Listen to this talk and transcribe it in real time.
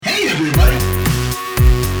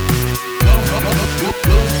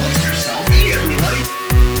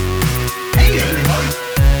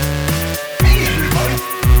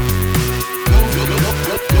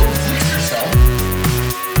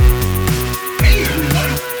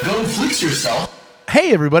Flix Yourself.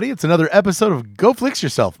 Hey, everybody. It's another episode of Go Flix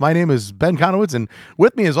Yourself. My name is Ben Conowitz, and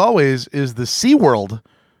with me, as always, is the Sea World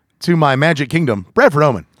to my Magic Kingdom, Bradford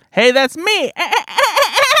Oman. Hey, that's me.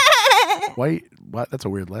 Wait, what? That's a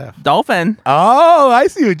weird laugh. Dolphin. Oh, I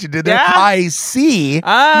see what you did there. Yeah. I see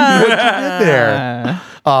what you did there.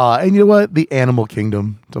 And you know what? The Animal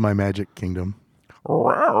Kingdom to my Magic Kingdom.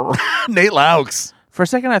 Nate Laux. For a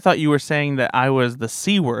second, I thought you were saying that I was the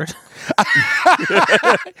C word.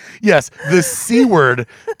 Yes, the C word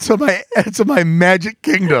to my Magic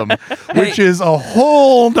Kingdom, which is a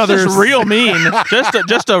whole nother Just real mean.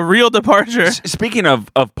 just a real departure. Speaking of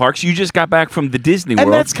parks, you just got back from the Disney World.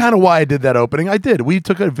 And that's kind of why I did that opening. I did. We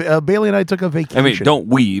took Bailey and I took a vacation. I mean, don't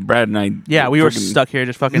we? Brad and I. Yeah, we were stuck here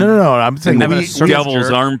just fucking. No. I'm saying Devil's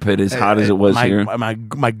armpit as hot as it was here.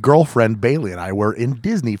 My girlfriend Bailey and I were in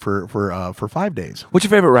Disney for 5 days. What's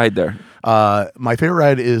your favorite ride there? My favorite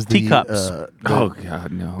ride is the Teacups. Oh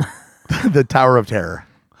God, no! the Tower of Terror.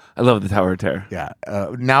 I love the Tower of Terror. Yeah.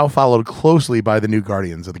 Now followed closely by the new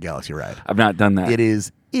Guardians of the Galaxy ride. I've not done that. It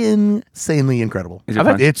is insanely incredible. Is it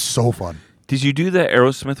fun? It's so fun. Did you do the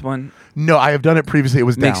Aerosmith one? No, I have done it previously. It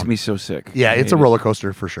was down. Makes me so sick. Yeah, it's a roller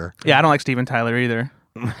coaster for sure. Yeah, I don't like Steven Tyler either.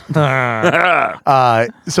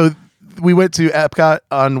 So we went to Epcot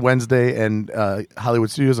on Wednesday and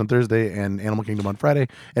Hollywood Studios on Thursday and Animal Kingdom on Friday,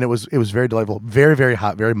 and it was very delightful, very, very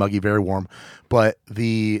hot, very muggy, very warm. But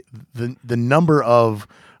the number of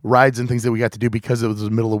rides and things that we got to do because it was the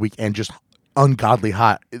middle of the week and just ungodly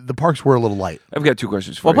hot, the parks were a little light. I've got two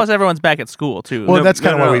questions for Well, you. plus everyone's back at school too. Well, that's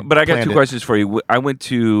kind of why we. But I got two planned it. questions for you. I went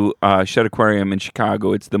to Shedd Aquarium in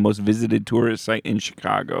Chicago. It's the most visited tourist site in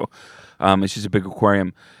Chicago. It's just a big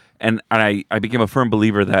aquarium. And I became a firm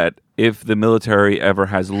believer that if the military ever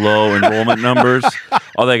has low enrollment numbers,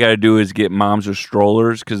 all they got to do is get moms with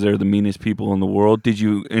strollers because they're the meanest people in the world. Did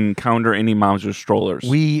you encounter any moms with strollers?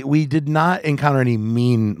 We did not encounter any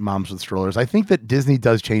mean moms with strollers. I think that Disney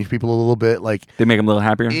does change people a little bit. Like They make them a little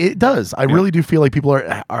happier? it does. I really do feel like people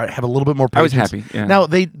are have a little bit more I was patience. happy. Yeah. Now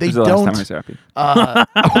they It was don't. the last time I was happy.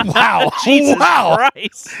 Wow! Jesus wow!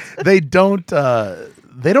 Christ. They don't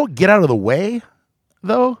get out of the way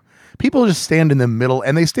though. People just stand in the middle,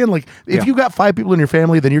 and they stand like if you got 5 people in your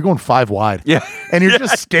family, then you're going 5 wide. Yeah. And you're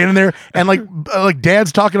just standing there, and like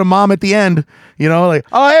dad's talking to mom at the end, like,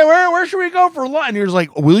 oh hey, where should we go for lunch? And you're just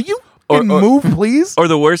like, will you move, please? Or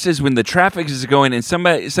the worst is when the traffic is going and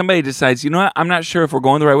somebody decides, you know what, I'm not sure if we're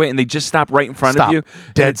going the right way, and they just stop right in front of you.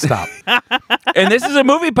 Dead stop. And this is a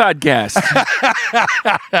movie podcast.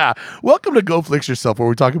 Welcome to Go Flix Yourself, where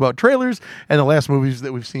we talk about trailers and the last movies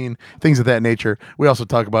that we've seen, things of that nature. We also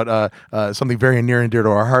talk about something very near and dear to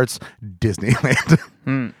our hearts,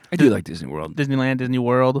 Disneyland. I do like Disney World. Disneyland, Disney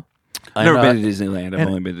World. I've never been to Disneyland. I've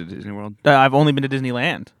only been to Disney World. I've only been to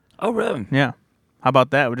Disneyland. Oh, really? Yeah. How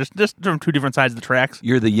about that? We're just from two different sides of the tracks.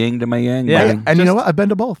 You're the yin to my yang. Yeah. buddy. And you know what? I've been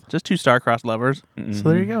to both. Just two star-crossed lovers. So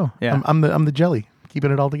there you go. Yeah. I'm the jelly,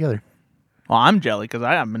 keeping it all together. Well, I'm jelly because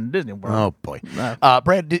I haven't been to Disney World. Oh boy,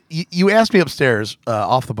 Brad, you asked me upstairs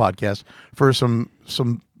off the podcast for some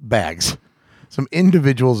bags, some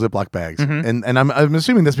individual Ziploc bags, and I'm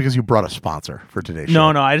assuming that's because you brought a sponsor for today's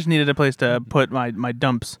show. No, I just needed a place to put my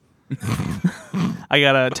dumps. I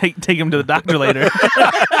gotta take him to the doctor later.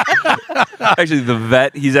 Actually, the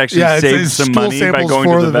vet, he's actually Yeah, saved it's some stool money by samples going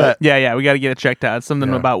for to the vet. Yeah, we gotta get it checked out. It's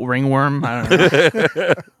something about ringworm. I don't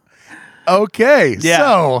know. Okay, Yeah.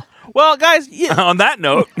 so Well, guys, On that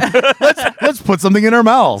note, let's put something in our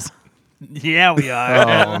mouths. yeah, we are.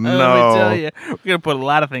 Oh, Let no. me tell you, we're gonna put a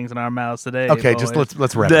lot of things in our mouths today. Okay, boys. just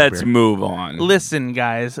let's wrap it up let's here. move on. Listen,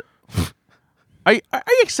 guys. Are you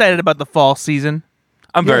excited about the fall season?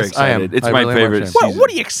 I'm very Yes, I am. excited. It's I my really am favorite excited. season.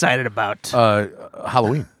 What are you excited about?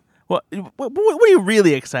 Halloween. What are you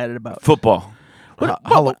really excited about? Football.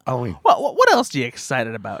 Halloween. What else are you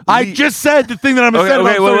excited about? I just said the thing that I'm Okay, excited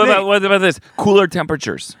okay, about. what about this? Cooler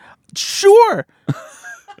temperatures. Sure.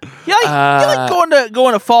 You like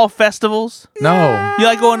going to fall festivals? No. You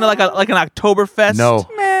like going to like an Oktoberfest? No.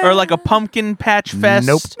 Or like a pumpkin patch fest?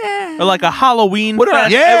 Nope. Or like a Halloween What about,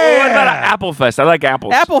 fest? what about an Apple Fest? I like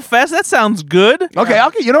apples. Apple Fest? That sounds good. Okay,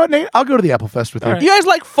 you know what, Nate? I'll go to the Apple Fest with you. You guys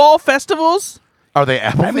like fall festivals? Are they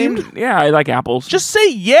apple I mean, themed? yeah, I like apples. Just say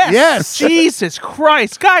yes. Yes. Jesus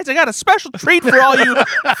Christ. Guys, I got a special treat for all you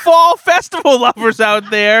fall festival lovers out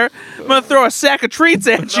there. I'm going to throw a sack of treats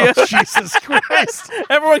at you. Oh, Jesus Christ.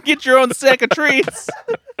 Everyone get your own sack of treats.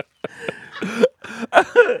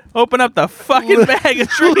 Open up the fucking bag of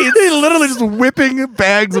treats. They literally just whipping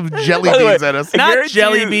bags of jelly By the way, beans at us. I Not guarantee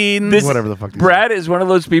jelly you beans. this- Whatever the fuck. Brad is one of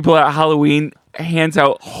those people at Halloween hands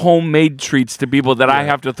out homemade treats to people that I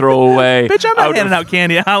have to throw away. Bitch, I'm not handing out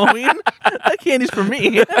candy at Halloween. That candy's for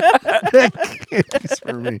me. Candy's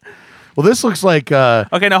for me. Well, this looks like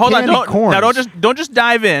Okay, now hold on. candy corns. Don't just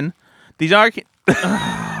dive in. These are.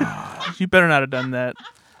 You better not have done that.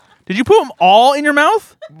 Did you put them all in your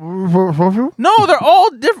mouth? No, they're all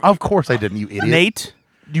different. Of course I didn't, you idiot. Nate,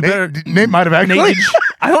 you better. Nate might have actually. Nate,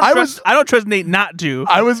 I don't trust Nate not to.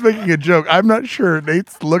 I was making a joke. I'm not sure.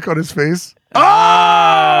 Nate's look on his face.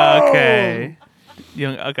 Okay.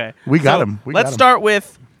 Okay. We got him. Let's start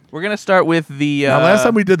with. We're gonna start with the. Now, last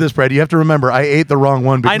time we did this, Brad, you have to remember I ate the wrong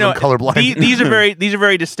one because I know. I'm colorblind. These are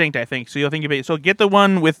very distinct. I think so. You'll think of it. So get the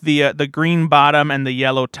one with the green bottom and the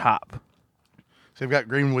yellow top. So you've got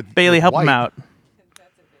green with Bailey, with help white. him out.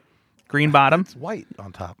 Green bottom. It's white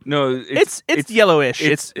on top. No, It's yellowish.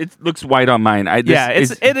 It looks white on mine. it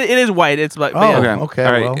is white. It's like Oh. yeah. Okay. Okay,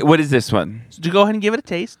 All right. well. What is this one? So go ahead and give it a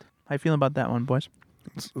taste. How you feeling about that one, boys?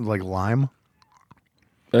 It's like lime.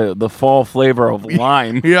 The fall flavor of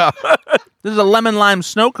lime. Yeah. This is a lemon lime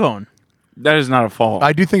snow cone. That is not a fall.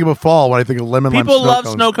 I do think of a fall when I think of lemon lime People snow love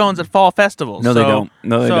cones. snow cones at fall festivals. No, they so- don't.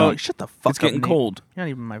 No, they so don't. Shut the fuck It's up. getting Nate. cold. You're not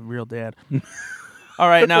even my real dad. All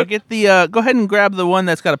right, now get the. Go ahead and grab the one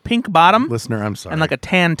that's got a pink bottom Listener, I'm sorry. and like a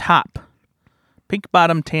tan top. Pink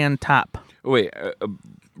bottom, tan top. Oh, wait, a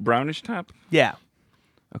brownish top? Yeah.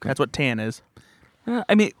 Okay. That's what tan is.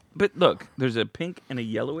 I mean, but look, there's a pink and a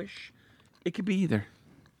yellowish. It could be either.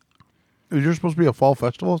 Is yours supposed to be a fall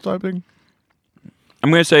festival type thing? I'm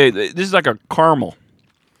going to say this is like a caramel.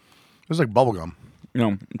 It's like bubblegum.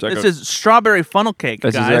 No, it's like This is strawberry funnel cake,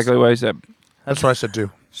 That's guys. exactly what I said. That's what I said too.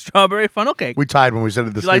 Strawberry funnel cake. We tied when we said it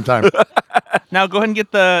at the You same like- time. Now go ahead and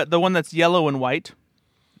get the one that's yellow and white.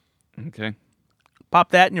 Okay.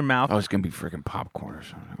 Pop that in your mouth. Oh, it's going to be freaking popcorn or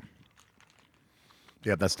something.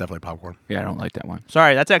 Yeah, that's definitely popcorn. Yeah, I don't like that one.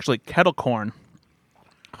 Sorry, that's actually kettle corn.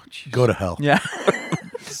 Go to hell. Yeah.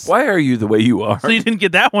 Why are you the way you are? So you didn't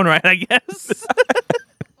get that one right, I guess.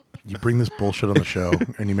 You bring this bullshit on the show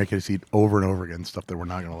and you make us eat over and over again stuff that we're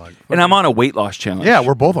not going to like. And I'm on a weight loss challenge. Yeah,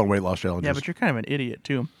 we're both on weight loss challenges. Yeah, but you're kind of an idiot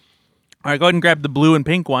too. All right, go ahead and grab the blue and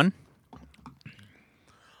pink one.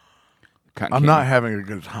 Cotton I'm candy. not having a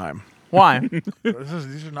good time. Why?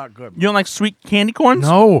 These are not good. You don't like sweet candy corns?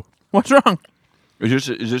 No. What's wrong? Is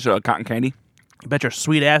this a cotton candy? You bet your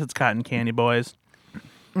sweet ass it's cotton candy, boys.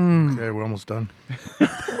 Okay, we're almost done.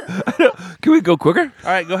 Can we go quicker?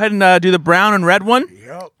 All right, go ahead and do the brown and red one.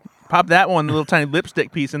 Yep. Pop that one, the little tiny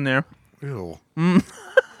lipstick piece in there. Ew.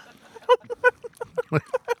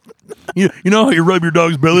 You know how you rub your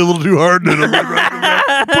dog's belly a little too hard? And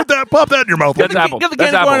pop that in your mouth. That's apple. Get the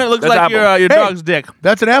That's candy corn. apple. It looks That's like apple. your Hey. dog's dick.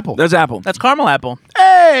 That's an apple. That's apple. That's caramel apple.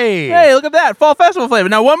 Hey! Hey, look at that. Fall festival flavor.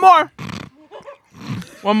 Now one more.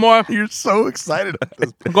 One more. You're so excited at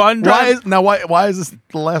this. Go ahead and try. Why is this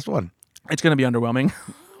the last one? It's going to be underwhelming.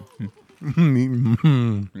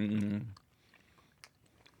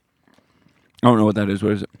 I don't know what that is.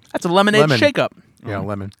 What is it? That's a lemonade Lemon. shake-up. Yeah,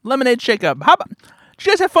 lemon. Lemonade shake-up. How about... Did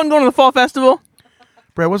you guys have fun going to the fall festival?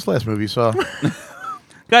 Brad, what's the last movie you saw?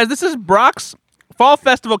 Guys, this is Brock's Fall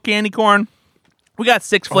Festival candy corn. We got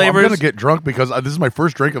 6 flavors. I'm going to get drunk because this is my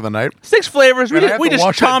first drink of the night. 6 flavors. Man, I have We to just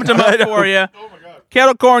wash that chomped them down. up for you.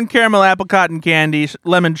 Kettle corn, caramel apple, cotton candy,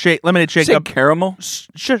 lemonade Say shake-up. caramel.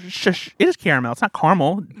 Shush. It is caramel. It's not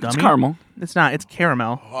caramel, dummy. It's caramel. It's not. It's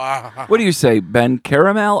caramel. What do you say, Ben?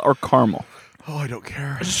 Caramel or caramel? Oh, I don't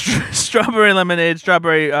care. Strawberry lemonade,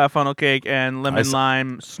 strawberry funnel cake, and lemon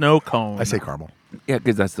lime snow cone. I say caramel. Yeah,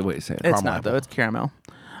 because that's the way to say it. it's caramel not apple. though. It's caramel.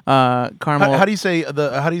 Caramel. How do you say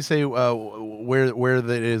where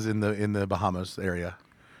that is in the Bahamas area?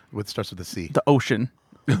 What starts with the C? the ocean,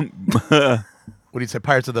 What do you say?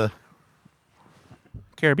 Pirates of the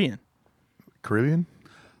Caribbean. Caribbean?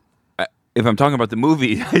 If I'm talking about the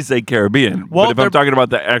movie, I say Caribbean. Well, but if I'm talking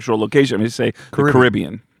about the actual location, I say the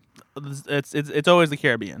Caribbean. It's always the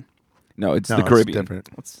Caribbean. No, it's No, the Caribbean.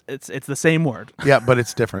 It's different. It's the same word. Yeah, but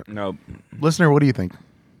it's different. No, Listener, what do you think?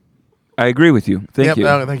 I agree with you. Thank you.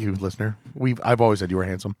 Thank you, listener. I've always said you were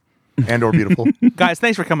handsome and or beautiful. Guys,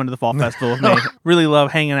 thanks for coming to the fall festival with me. Really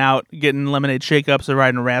love hanging out, getting lemonade shake-ups, and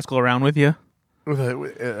riding a rascal around with you.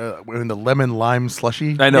 In the lemon lime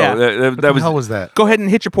slushy. I know. Yeah. What That the was hell was that? Go ahead and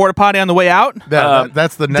hit your porta potty on the way out.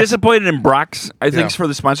 That's the next. disappointed in Brock's. I think Yeah. for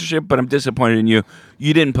the sponsorship, but I'm disappointed in you.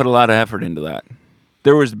 You didn't put a lot of effort into that.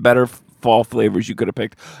 There was better fall flavors you could have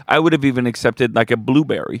picked. I would have even accepted like a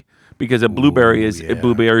blueberry because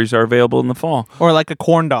blueberries are available in the fall. Or like a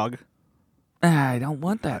corn dog. I don't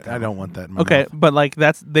want that. I don't want that. In my Okay, mouth. but like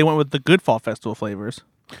they went with the good fall festival flavors.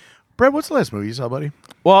 Brett, what's the last movie you saw, buddy?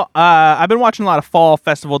 Well, I've been watching a lot of fall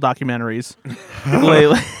festival documentaries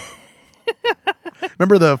lately.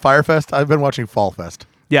 Remember the Firefest? I've been watching Fall Fest.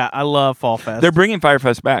 Yeah, I love Fall Fest. They're bringing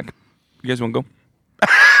Firefest back. You guys want to go?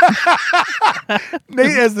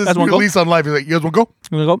 Nate has this wanna go? lease on life. He's like, you guys want to go?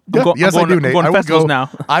 You wanna go? Yeah, yes, I do, I'm Nate. going I to will festivals go now.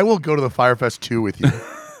 I will go to the Firefest 2 with you.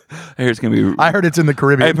 I hear it's going to be... I heard it's in the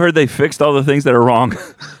Caribbean. I've heard they fixed all the things that are wrong.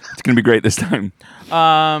 It's going to be great this time.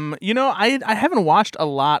 I haven't watched a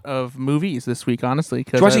lot of movies this week, honestly.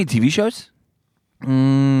 Did you watch any TV shows?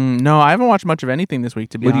 No, I haven't watched much of anything this week,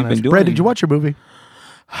 to be What honest. have you been doing? Brad, did you watch your movie?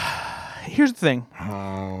 Here's the thing.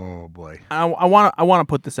 Oh, boy. I want to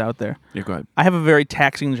put this out there. Yeah, go ahead. I have a very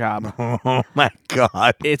taxing job. Oh, my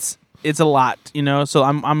God. It's a lot, So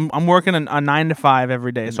I'm working a 9 to 5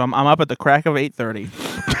 every day. So I'm up at the crack of 8:30.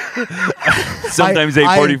 Sometimes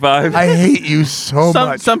 8:45. I hate you so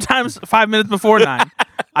much. Sometimes 5 minutes before 9.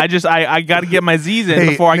 I got to get my Z's in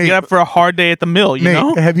before I Nate, get up for a hard day at the mill, you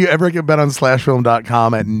know? Have you ever been on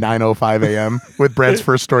slashfilm.com at 9:05 a.m. with Brad's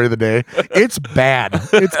first story of the day? It's bad.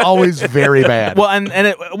 It's always very bad.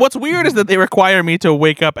 Well, what's weird is that they require me to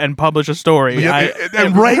wake up and publish a story.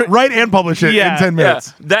 And write and publish it in 10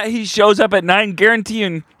 minutes. Yeah. That he shows up at 9,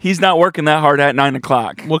 guaranteeing he's not working that hard at 9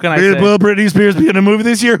 o'clock. What can I say? Will Britney Spears be in a movie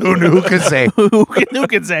this year? Who could say? Who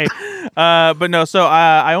can say? But no, so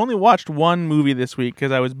I only watched one movie this week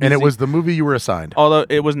because I was busy. And it was the movie you were assigned. Although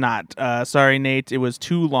it was not. Sorry, Nate. It was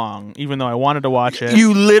too long, even though I wanted to watch it.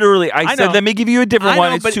 You literally, I said, know. let me give you a different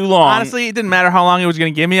one. It's but too long. Honestly, it didn't matter how long it was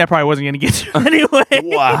going to give me. I probably wasn't going to get to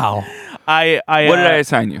anyway. Wow. What did I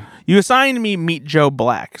assign you? You assigned me Meet Joe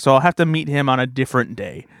Black, so I'll have to meet him on a different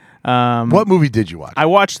day. What movie did you watch? I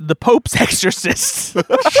watched The Pope's Exorcist.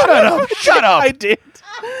 Shut up. I did.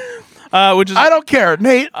 Which is I don't care.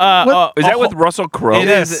 Nate, Is that with Russell Crowe? It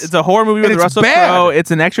is. It's a horror movie with it's Russell bad. Crowe.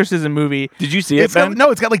 It's an exorcism movie. Did you see it, Ben?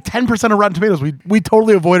 it's got like 10% of Rotten Tomatoes. We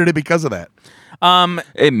totally avoided it because of that.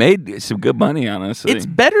 It made some good money, honestly. It's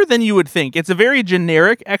better than you would think. It's a very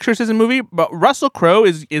generic exorcism movie, but Russell Crowe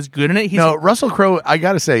is good in it. Russell Crowe, I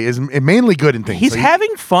gotta say, is mainly good in things. He's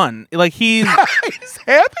having fun. Like he's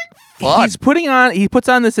having fun. He puts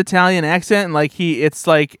on this Italian accent, and like it's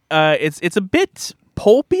a bit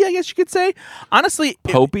pulpy, I guess you could say. Honestly,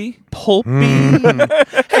 Popey? Pulpy.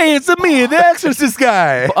 Hey, it's me, the Exorcist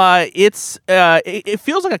guy. It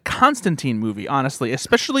feels like a Constantine movie, honestly,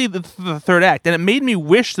 especially the third act, and it made me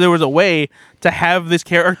wish there was a way to have this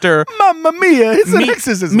character Mamma mia, it's an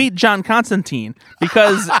exorcism. meet John Constantine,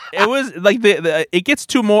 because it was like it gets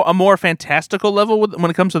to a more fantastical level when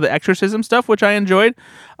it comes to the exorcism stuff, which I enjoyed.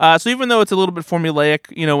 So even though it's a little bit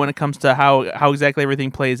formulaic, when it comes to how exactly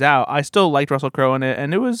everything plays out, I still liked Russell Crowe in it,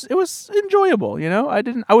 and it was enjoyable.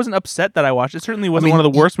 I wasn't upset that I watched it. Certainly wasn't one of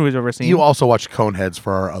the worst movies I've ever seen. You also watched Coneheads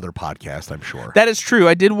for our other podcast, I'm sure. That is true.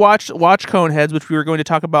 I did watch Coneheads, which we were going to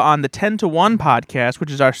talk about on the 10 to 1 podcast,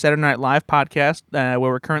 which is our Saturday Night Live podcast, where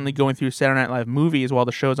we're currently going through Saturday Night Live movies while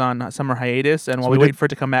the show's on summer hiatus, and while we wait for it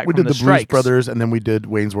to come back from the Blues strikes. Brothers, and then we did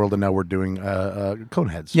Wayne's World, and now we're doing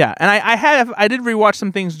Coneheads. Yeah, and I did rewatch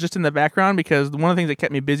some things just in the background, because one of the things that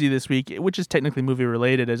kept me busy this week, which is technically movie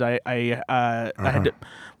related, is I had to.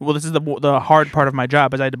 Well, this is the hard part of my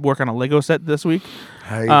job, is I had to work on a Lego set this week.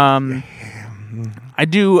 I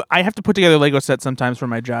have to put together Lego sets sometimes for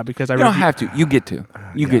my job because I You don't have to. You get to.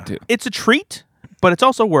 You get to. It's a treat, but it's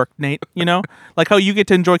also work, Nate. Like how you get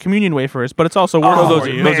to enjoy communion wafers, but it's also work.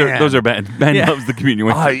 Those are Ben. Ben loves the communion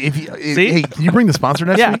wafers. See? Hey, can you bring the sponsor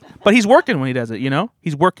next week? But he's working when he does it.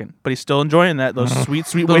 He's working, but he's still enjoying those sweet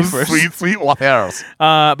wafers. Sweet wafers.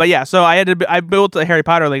 But yeah, so I built a Harry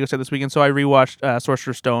Potter Lego set this weekend, so I rewatched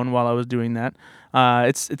Sorcerer's Stone while I was doing that.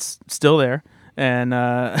 It's still there. And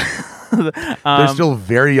they're still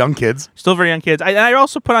very young kids. Still very young kids. I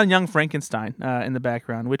also put on Young Frankenstein in the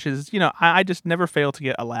background, which is, I just never fail to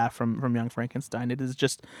get a laugh from Young Frankenstein. It is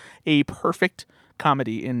just a perfect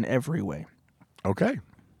comedy in every way. Okay.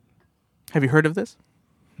 Have you heard of this?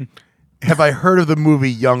 Have I heard of the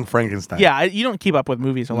movie Young Frankenstein? Yeah, you don't keep up with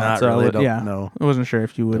movies a lot. Not so really, don't yeah, know. I wasn't sure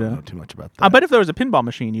if you would. Don't know too much about that. I bet if there was a pinball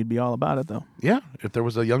machine, you'd be all about it, though. Yeah, if there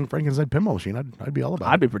was a Young Frankenstein pinball machine, I'd be all about it.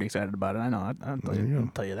 I'd be pretty excited about it. I know. I'll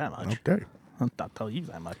tell you that much. Okay. I'll tell you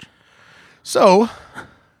that much. So,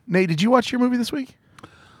 Nate, did you watch your movie this week?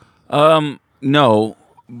 No,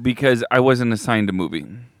 because I wasn't assigned a movie.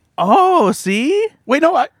 Oh, see? Wait,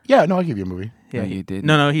 no, I gave you a movie. Yeah, you did.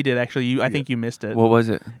 No, he did actually. I think you missed it. What was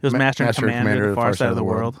it? It was Master and Commander, The Far Side of the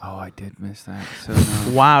World. Oh, I did miss that. So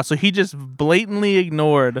no. Wow, so he just blatantly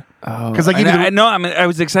ignored. Oh, because I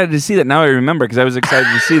was excited to see that. Now I remember because I was excited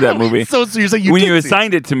to see that movie. So you're saying when you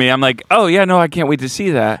assigned it to me, I'm like, oh yeah, no, I can't wait to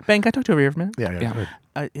see that. Ben, can I talk to you over here for a minute? Yeah.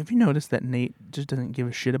 have you noticed that Nate just doesn't give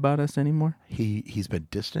a shit about us anymore? He's been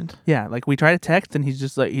distant. Yeah, like we try to text and he's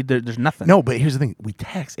just like there's nothing. No, but here's the thing: we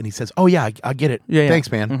text and he says, "Oh yeah, I get it. Yeah, yeah.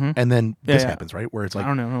 Thanks, man." Mhm. And then this Yeah. happens, right? Where it's I like,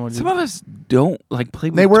 don't know. Some of us don't like play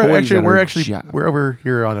with "Hey, we're toys actually that we're are actually ja- we're over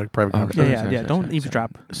here on a private Yeah, conversation." yeah, yeah. Don't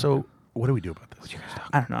eavesdrop. So what do we do about this?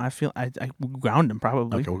 I don't know. I feel I ground him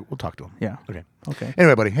probably. Okay, we'll talk to him. Yeah. Okay. Okay.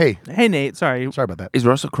 Anyway, buddy. Hey, Hey Nate, sorry. sorry about that. Is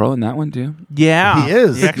Russell Crowe in that one too? Yeah, He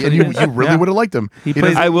is. actually And you is. really Yeah. would have liked him. He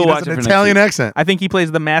plays- I will he does watch it an for next Italian week. accent. I think he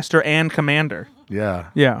plays the master and commander. Yeah.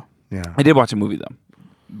 Yeah. Yeah. I did watch a movie though,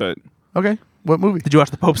 but Okay. What movie? Did you watch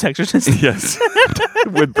The Pope's Exorcist? yes,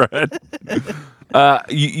 with Brad.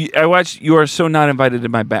 I watched You Are So Not Invited to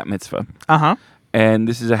My Bat Mitzvah, Uh-huh. and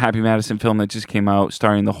this is a Happy Madison film that just came out,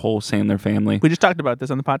 starring the whole Sandler family. We just talked about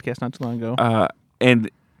this on the podcast not too long ago. And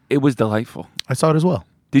it was delightful. I saw it as well.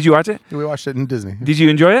 Did you watch it? We watched it in Disney. Did you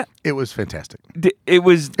enjoy it? It was fantastic. It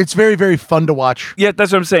was. It's very, very fun to watch. Yeah,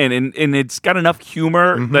 that's what I'm saying, and it's got enough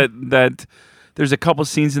humor Mm-hmm. that there's a couple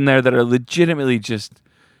scenes in there that are legitimately just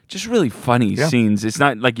really funny Yeah. scenes. It's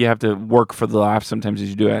not like you have to work for the laugh sometimes as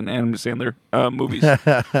you do in Adam Sandler movies.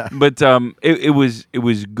 But it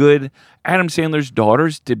was good. Adam Sandler's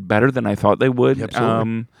daughters did better than I thought they would.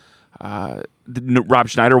 Absolutely. Rob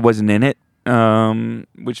Schneider wasn't in it,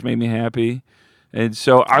 which made me happy. And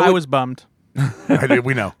so I was bummed.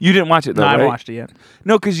 We know. You didn't watch it though, No, I haven't right? watched it yet.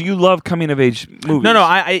 No, because you love coming of age movies. No,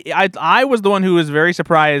 I was the one who was very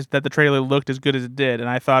surprised that the trailer looked as good as it did, and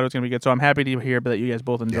I thought it was going to be good. So I'm happy to hear that you guys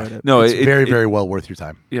both enjoyed it. No, It's it, very well worth your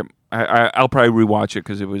time. Yep, I'll probably rewatch it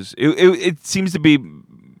because it seems to be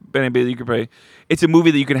Benny Bailey. You could probably it's a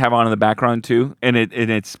movie that you can have on in the background too, and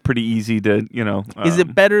it's pretty easy to Is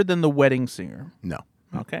it better than The Wedding Singer? No.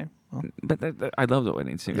 Okay. Well, But I love The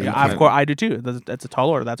Wedding Singer. yeah, of course I do too. That's a tall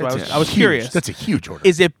order. That's why I was Huge. curious. That's a huge order.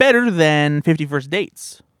 Is it better than 50 First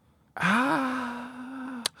Dates?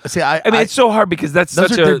 See, I mean, it's so hard because that's those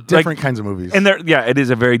such are a different kinds of movies. And it is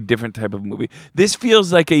a very different type of movie. This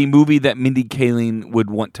feels like a movie that Mindy Kaling would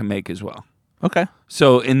want to make as well. Okay.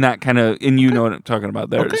 So in that kind of, and you know what I'm talking about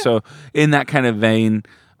there. Okay. So in that kind of vein,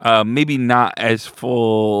 maybe not as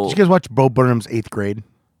full. Did you guys watch Bo Burnham's 8th Grade?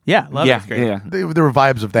 Yeah, love yeah, it. Great. yeah. There were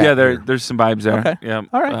vibes of that. Yeah, here. there's some vibes there. Okay. Yeah.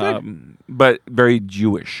 All right, good. But very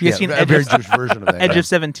Jewish. You Yeah, seen a Edge very of- Jewish version of that. Edge yeah. of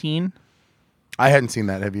 17? I hadn't seen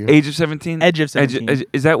that. Have you? Age of 17? Edge of 17.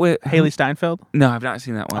 Is that what? Haley Steinfeld? No, I've not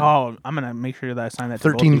seen that one. Oh, I'm going to make sure that I sign that to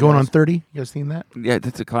both 13 you going on guys. 30. You guys seen that? Yeah,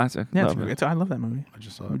 that's a classic. Yeah, Love it. I love that movie. I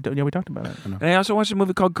just saw it. Yeah, we talked about it. And I also watched a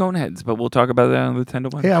movie called Coneheads, but we'll talk about that on the 10 to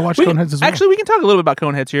 1. Hey, I watched We- Coneheads as well. Actually, we can talk a little bit about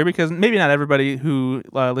Coneheads here because maybe not everybody who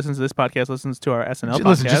listens to this podcast listens to our SNL podcast.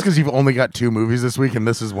 listen, just because you've only got 2 movies this week and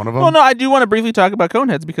this is one of them. Well, no, I do want to briefly talk about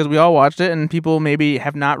Coneheads because we all watched it, and people maybe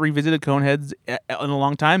have not revisited Coneheads in a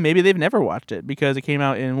long time. Maybe they've never watched it because it came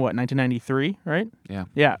out in 1993, right? Yeah.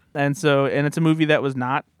 Yeah, and it's a movie that was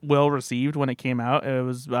not well received when it came out. It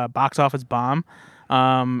was a box office bomb,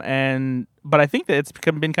 but I think that it's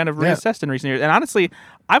been kind of reassessed in recent years. And honestly,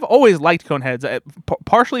 I've always liked Coneheads.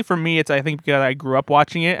 Partially for me, it's I think because I grew up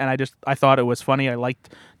watching it, and I thought it was funny. I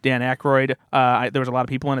liked Dan Aykroyd. There was a lot of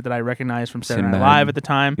people in it that I recognized from Saturday Night Sinbad. Live at the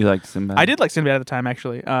time. You liked Sinbad? I did like Sinbad at the time,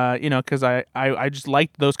 actually. Because I just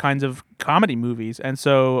liked those kinds of comedy movies, and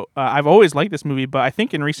so I've always liked this movie. But I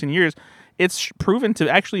think in recent years, it's proven to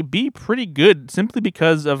actually be pretty good, simply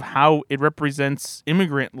because of how it represents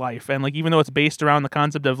immigrant life, and like even though it's based around the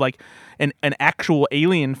concept of like an actual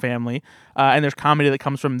alien family, and there's comedy that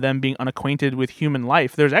comes from them being unacquainted with human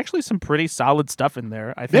life. There's actually some pretty solid stuff in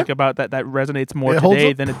there. I think about that resonates more It holds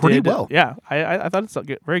today up than it pretty did. well. Yeah, I thought it's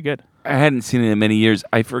good, very good. I hadn't seen it in many years.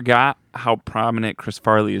 I forgot how prominent Chris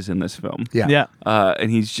Farley is in this film. Yeah. And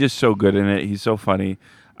he's just so good in it. He's so funny.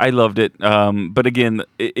 I loved it. But again,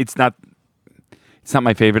 it's not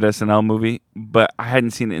my favorite SNL movie, but I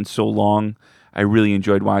hadn't seen it in so long. I really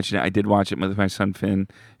enjoyed watching it. I did watch it with my son Finn,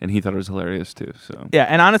 and he thought it was hilarious too. So Yeah,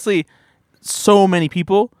 and honestly, so many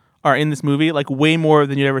people are in this movie, like way more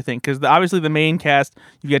than you'd ever think. Because obviously the main cast,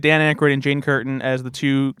 you've got Dan Aykroyd and Jane Curtin as the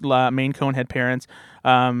two main Conehead parents.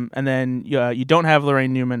 And then you don't have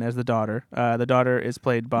Lorraine Newman as the daughter. The daughter is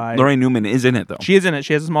played by... Lorraine Newman is in it though. She is in it.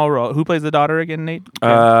 She has a small role. Who plays the daughter again, Nate?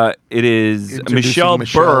 It is Introducing Michelle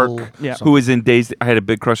Burke, Yeah. who is in Dazed. I had a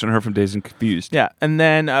big crush on her from Dazed and Confused. Yeah, and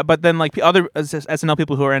then but then like the other SNL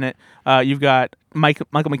people who are in it, you've got Michael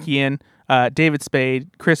McKean, David Spade,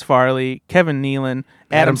 Chris Farley, Kevin Nealon,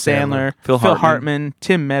 Adam Sandler, Phil Hartman,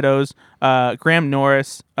 Tim Meadows, Graham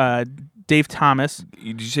Norris, Dave Thomas,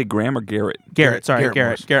 Did you say Graham or Garrett? Garrett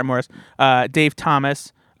Morris, Dave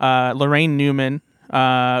Thomas, Lorraine Newman,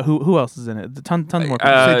 Who else is in it? Tons more people.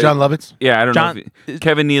 Say John Lovitz. Yeah, I don't John- know.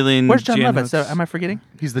 Kevin Nealon. Where's John Jan Lovitz? Hooks, Am I forgetting?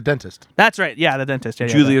 He's the dentist. That's right. Yeah, the dentist. Yeah,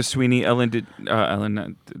 Julia Sweeney, Ellen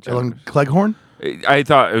Cleghorn. I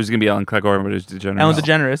thought it was going to be Ellen Cleghorn, but it was DeGeneres. Ellen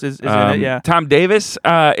DeGeneres is in it. Yeah. Tom Davis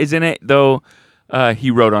is in it, though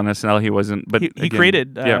he wrote on SNL. He wasn't, but He again,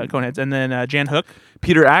 created yeah. Coneheads, and then Jan Hook.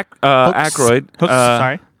 Peter Aykroyd. Hooks.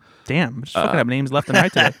 Sorry. Damn, I'm just fucking up names left and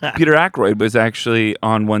right today. Peter Aykroyd was actually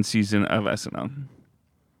on one season of SNL.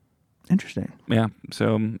 Interesting. Yeah,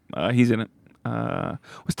 so he's in it.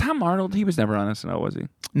 Was Tom Arnold? He was never on SNL, was he?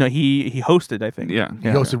 No, he hosted, I think. Yeah. He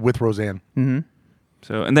hosted with Roseanne. Mm-hmm.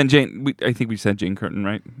 So and then Jane. I think we said Jane Curtin,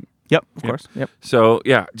 right? Yep, of course. Yep. So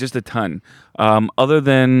yeah, just a ton. Other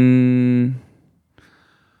than,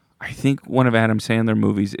 I think one of Adam Sandler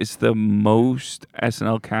movies is the most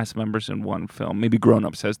SNL cast members in one film. Maybe Grown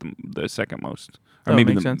Ups has the second most, or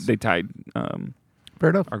maybe makes sense. they tied. Fair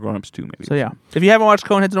enough. Or Grown Ups 2, maybe. So yeah, if you haven't watched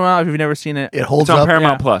Coneheads in a while, if you've never seen it, It holds It's on up.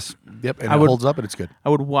 Paramount Yeah. Plus. Yep, and I it would- holds up, and it's good. I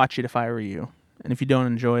would watch it if I were you. And if you don't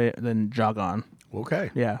enjoy it, then jog on. Okay.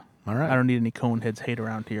 Yeah. All right. I don't need any Coneheads hate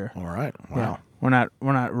around here. All right. Yeah. Wow. We're not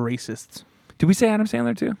racists. Did we say Adam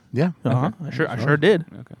Sandler too? Yeah. Uh-huh. I sure did.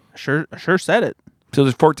 Okay. I sure said it. So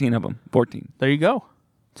there's 14 of them. 14. There you go.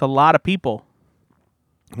 It's a lot of people.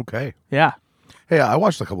 Okay. Yeah. Hey, I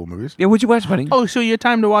watched a couple of movies. Yeah, what'd you watch, buddy? Oh, so you had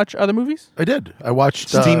time to watch other movies? I did. I watched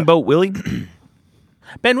Steamboat Willie.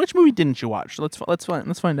 Ben, which movie didn't you watch? Let's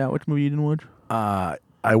find out which movie you didn't watch.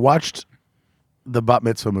 I watched the Bat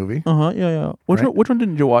Mitzvah movie. Uh-huh. Yeah. Which one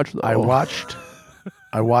didn't you watch though? I watched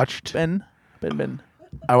Ben.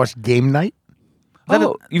 I watched Game Night.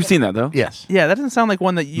 Oh, you've seen that though. Yes. Yeah, that doesn't sound like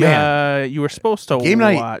one that you Man. you were supposed to Game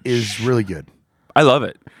watch. Night is really good. I love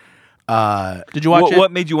it. Did you watch it?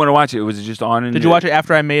 What made you want to watch it? Was it just on? Did you watch it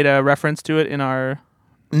after I made a reference to it in our?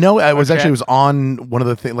 No, I was Okay. actually it was on one of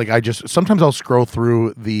the things. Like I just sometimes I'll scroll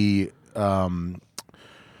through the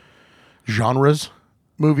genres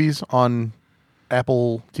movies on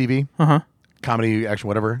Apple TV, comedy, action,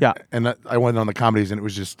 whatever. Yeah. And I went on the comedies, and it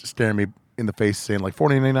was just staring me in the face, saying like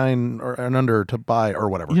 $4.99 or and under to buy or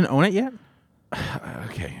whatever. You didn't own it yet?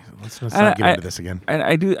 Okay, let's not get into this again. And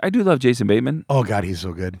I do love Jason Bateman. Oh God, he's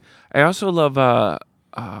so good. I also love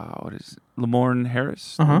what is it? Lamorne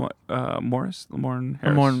Harris? Morris? Lamorne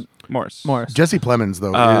Harris? Morris. Jesse Plemons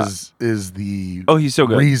though is the he's so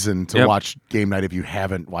good. reason to Yep. watch Game Night if you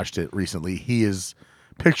haven't watched it recently. He is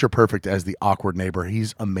picture perfect as the awkward neighbor.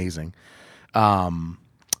 He's amazing.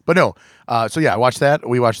 But no, so yeah, I watched that.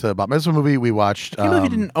 We watched the Bat Mitzvah movie. We watched. I can't believe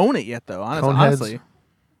you didn't own it yet, though. Coneheads. Honestly,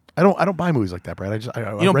 I don't buy movies like that, Brad.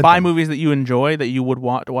 I you don't buy movies that you enjoy that you would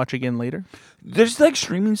want to watch again later. There's like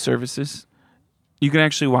streaming services. You can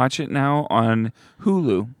actually watch it now on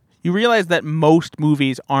Hulu. You realize that most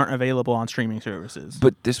movies aren't available on streaming services.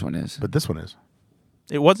 But this one is. But this one is.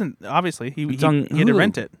 It wasn't, obviously. He It's on had to Hulu.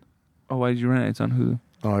 rent it. Oh, why did you rent it? It's on Hulu.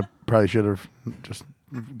 Oh, I probably should have just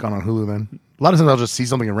gone on Hulu then. A lot of times I'll just see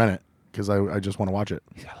something and rent it because I just want to watch it.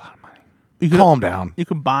 He's got a lot of money. You could, Calm down. You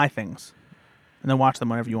can buy things and then watch them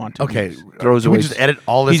whenever you want to. Okay, Throws can we away- just edit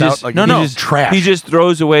all this He out? just- Like, No, no. just trash. He just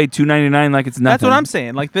throws away $2.99 like it's nothing. That's what I'm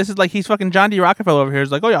saying. Like, this is like he's fucking John D. Rockefeller over here.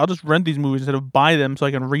 He's like, oh, yeah, I'll just rent these movies instead of buy them so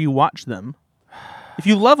I can rewatch them. If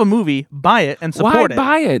you love a movie, buy it and Why support it.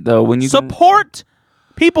 buy it though when you can- Support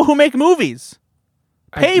people who make movies.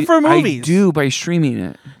 Pay for movies. I do by streaming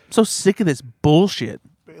it. I'm so sick of this bullshit.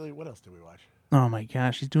 Bailey, what else did we watch? Oh my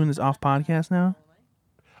gosh, he's doing this off podcast now.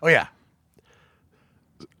 Oh yeah,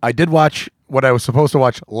 I did watch what I was supposed to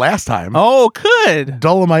watch last time. Oh, good.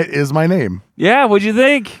 Dolomite is my name. Yeah, what'd you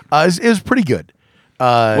think? It was pretty good.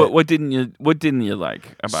 What didn't you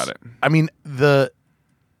like about it? I mean,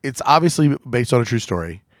 it's obviously based on a true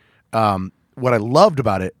story. What I loved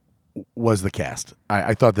about it was the cast.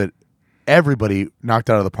 I thought that everybody knocked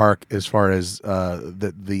out of the park as far as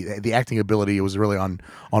the acting ability. It was really on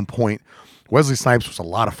point. Wesley Snipes was a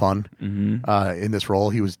lot of fun in this role.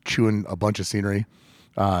 He was chewing a bunch of scenery.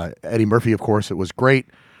 Eddie Murphy, of course, it was great.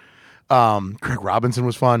 Craig Robinson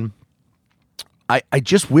was fun. I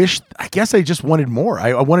just wanted more.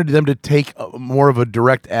 I wanted them to take more of a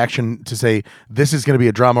direct action to say this is going to be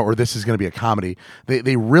a drama or this is going to be a comedy.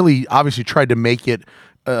 They really obviously tried to make it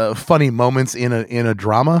funny moments in a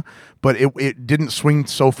drama, but it didn't swing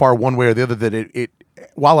so far one way or the other that it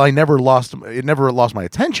while it never lost my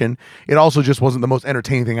attention, it also just wasn't the most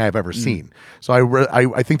entertaining thing I've ever seen. So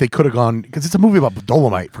I think they could have gone, because it's a movie about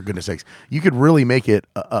Dolomite, for goodness sakes. You could really make it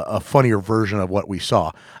a funnier version of what we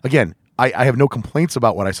saw. Again, I have no complaints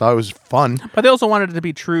about what I saw. It was fun. But they also wanted it to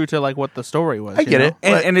be true to like what the story was. I get it.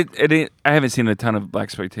 And it I haven't seen a ton of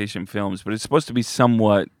blaxploitation films, but it's supposed to be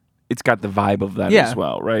somewhat it's got the vibe of that Yeah. as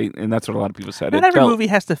well, right? And that's what a lot of people said. Not It every felt- movie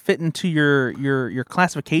has to fit into your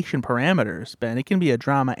classification parameters, Ben. It can be a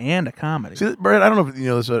drama and a comedy. See, Brad, I don't know if you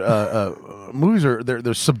know this. Movies are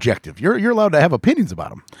they're subjective. You're allowed to have opinions about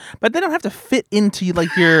them. But they don't have to fit into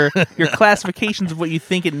like your classifications of what you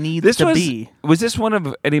think it needs This to was be. was this one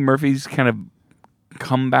of Eddie Murphy's kind of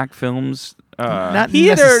comeback films? Not he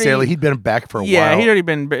had necessarily. already- He'd been back for a Yeah, while. he'd already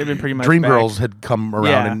been pretty much back. Dreamgirls had come around,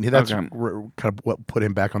 Yeah. and that's Okay. kind of what put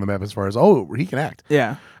him back on the map as far as he can act.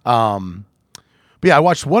 Yeah. But yeah, I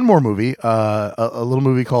watched one more movie, a little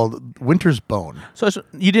movie called Winter's Bone. So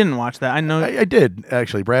you didn't watch that. I know. I did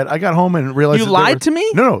actually, Brad. I got home and realized You that there lied was- to me?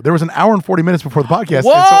 No, there was an hour and 40 minutes before the podcast,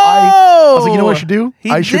 Whoa! and so I was like, you know what I should do?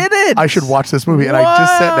 He I should, did it! I should watch this movie, and I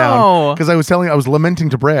just sat down Wow! because I was lamenting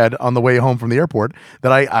to Brad on the way home from the airport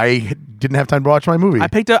that I didn't have time to watch my movie. I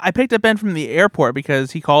picked up Ben from the airport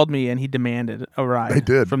because he called me and he demanded a ride. I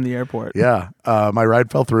did. From the airport. Yeah, my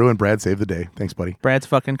ride fell through, and Brad saved the day. Thanks, buddy. Brad's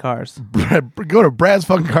fucking cars. Go to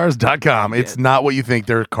bradsfuckingcars.com. It's not what you think.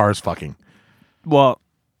 They're cars fucking. Well,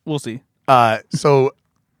 we'll see. So,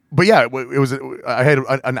 but yeah, it was. I had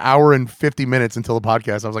an hour and 50 minutes until the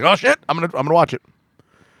podcast. I was like, oh shit, I'm gonna watch it.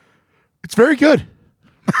 It's very good.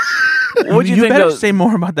 What do you think? better though? say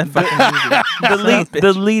more about that fucking movie.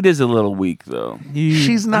 The lead is a little weak, though.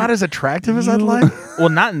 She's not as attractive as I'd like. Well,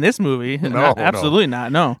 not in this movie. No. Absolutely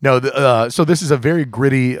not. No. No, so this is a very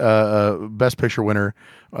gritty Best Picture winner,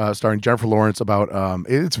 starring Jennifer Lawrence. About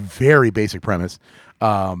it's very basic premise.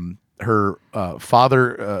 Her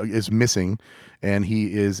father is missing, and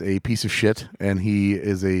he is a piece of shit, and he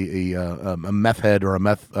is a meth head or a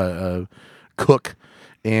meth cook.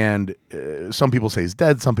 And some people say he's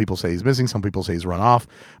dead, some people say he's missing, some people say he's run off,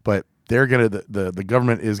 but they're gonna the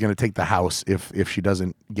government is gonna take the house if she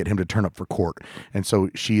doesn't get him to turn up for court. And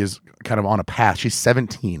so she is kind of on a path. She's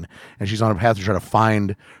 17 and she's on a path to try to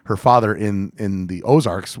find her father in the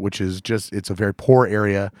Ozarks, which is just it's a very poor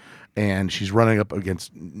area, and she's running up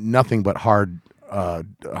against nothing but hard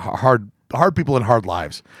people and hard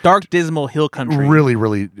lives. Dark, dismal hill country. Really,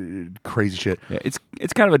 really crazy shit. Yeah,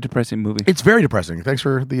 it's kind of a depressing movie. It's very depressing. Thanks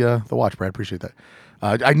for the watch, Brad. Appreciate that.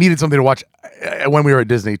 I needed something to watch when we were at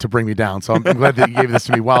Disney to bring me down, so I'm glad that you gave this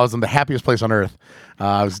to me while I was in the happiest place on earth.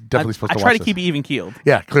 I was definitely supposed to watch I try to this. keep it even keeled.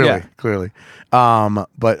 Yeah, clearly. Yeah.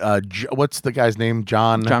 But what's the guy's name?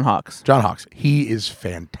 John Hawkes. John Hawkes. He is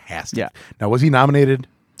fantastic. Yeah. Now, was he nominated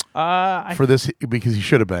I for this? Because he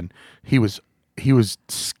should have been. He was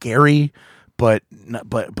scary, but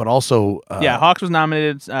also yeah, Hawks was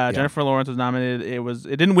nominated. Jennifer Lawrence was nominated.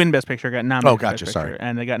 It didn't win Best Picture. It got nominated. Oh, for gotcha, Best sorry. Picture,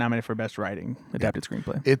 and they got nominated for Best Writing Adapted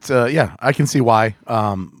Screenplay. It's I can see why.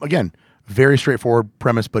 Again, very straightforward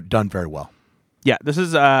premise, but done very well. Yeah, this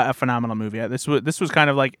is a phenomenal movie. This was kind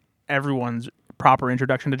of like everyone's proper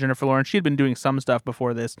introduction to Jennifer Lawrence. She had been doing some stuff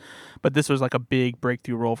before this, but this was like a big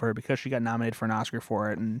breakthrough role for her because she got nominated for an Oscar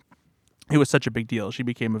for it, and it was such a big deal. She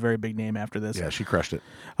became a very big name after this. Yeah, she crushed it.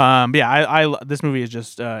 I this movie is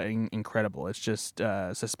just incredible. It's just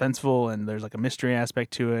suspenseful, and there's like a mystery aspect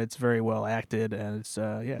to it. It's very well acted, and it's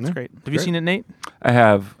great. Have you seen it, Nate? I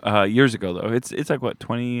have years ago though. It's like what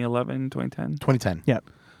 2011, 2010. 2010. Yeah.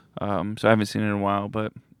 So I haven't seen it in a while,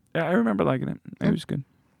 but yeah, I remember liking it. It was good.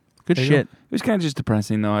 Good There you shit. It was kind of just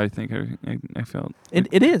depressing though. I think I felt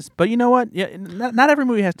It is, but you know what? Yeah, not every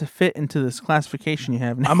movie has to fit into this classification you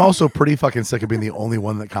have now. I'm also pretty fucking sick of being the only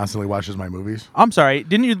one that constantly watches my movies. I'm sorry.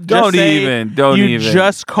 Didn't you just Don't say even. you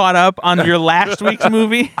just caught up on your last week's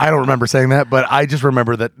movie? I don't remember saying that, but I just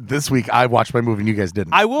remember that this week I watched my movie and you guys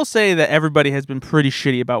didn't. I will say that everybody has been pretty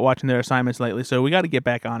shitty about watching their assignments lately, so we got to get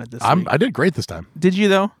back on it this week. I did great this time. Did you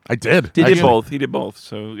though? I did. He Actually. did both. He did both.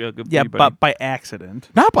 So yeah, good for Yeah, you, buddy. but by accident.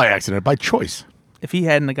 Not by accident, by choice. If he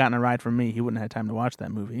hadn't gotten a ride from me, he wouldn't have had time to watch that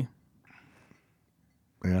movie.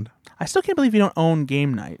 And I still can't believe you don't own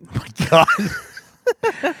Game Night. God.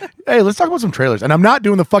 Hey, let's talk about some trailers. And I'm not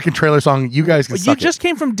doing the fucking trailer song. You guys can But you suck just it.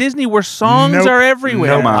 came from Disney where songs Nope. are everywhere.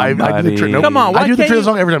 Nope. Come on, I do the buddy. nope. Come on, why I do the can't trailer you-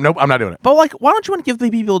 song every time. Nope, I'm not doing it. But like, why don't you want to give the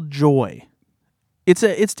people joy? It's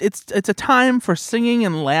a time for singing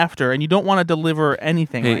and laughter, and you don't want to deliver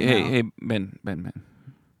anything right now. Hey, Ben.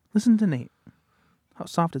 Listen to Nate. How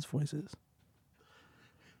soft his voice is.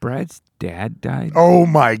 Brad's dad died, Oh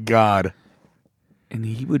my God. and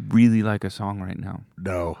he would really like a song right now.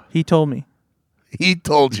 No. He told me. He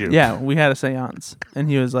told you. Yeah, we had a seance, and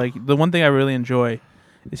he was like, "The one thing I really enjoy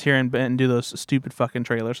is hearing Ben do those stupid fucking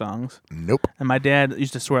trailer songs." Nope. And my dad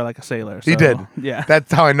used to swear like a sailor. He so, did. Yeah.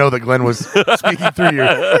 That's how I know that Glenn was speaking through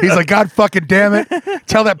you. He's like, God fucking damn it.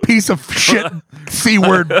 Tell that piece of shit C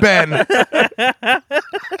word Ben.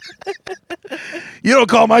 You don't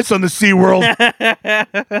call my son the C word.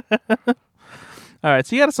 All right,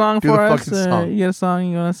 so you got a song Do for the us? fucking song. You got a song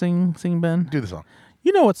you want to sing, Ben? Do the song.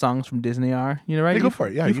 You know what songs from Disney are, you know, right? Yeah, go for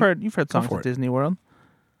it. Yeah, you've heard songs for from it. Disney World.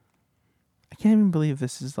 I can't even believe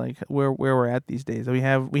this is like where we're at these days. We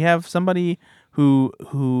have somebody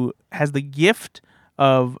who has the gift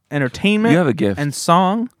of entertainment. You have a gift. And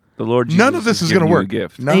song. The Lord Jesus None of this is going to work. A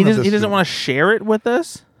gift. None And of this he is doesn't gonna- want to share it with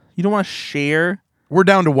us. You don't want to share. We're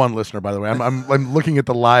down to one listener, by the way. I'm looking at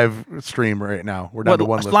the live stream right now. We're down to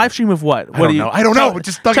one listener. Live stream of what? I don't know. I don't know.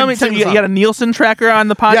 Just tell me. You got a Nielsen tracker on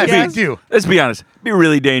the podcast? Yeah, we do. Let's be honest. It'd be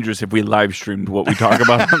really dangerous if we live streamed what we talk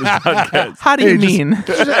about on this podcast. How do you mean?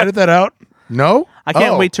 Just edit that out. No, I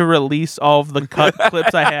can't Oh. wait to release all of the cut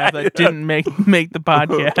clips I have that didn't make the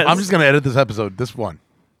podcast. I'm just gonna edit this episode. This one.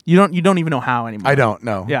 You don't even know how anymore. I don't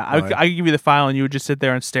know. Yeah, No, I could give you the file and you would just sit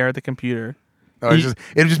there and stare at the computer. it'd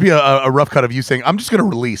just be a rough cut of you saying, "I'm just gonna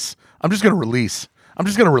release. I'm just gonna release. I'm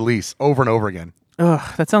just gonna release over and over again." Ugh,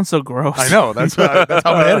 that sounds so gross. I know. That's how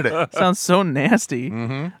I edit it. Sounds so nasty.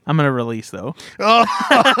 Mm-hmm. I'm gonna release though.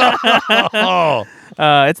 Oh,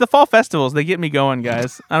 It's the fall festivals. They get me going,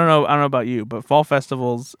 guys. I don't know about you, but fall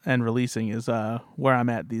festivals and releasing is where I'm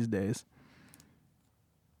at these days.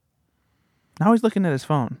 Now he's looking at his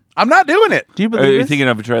phone. I'm not doing it. Do you Are believe you this? thinking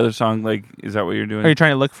of a trailer song? Like, is that what you're doing? Are you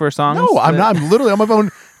trying to look for songs? No, I'm that- not. I'm literally on my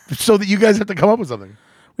phone so that you guys have to come up with something.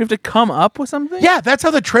 We have to come up with something? Yeah, that's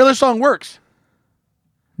how the trailer song works.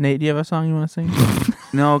 Nate, do you have a song you want to sing?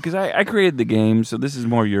 No, because I created the game, so this is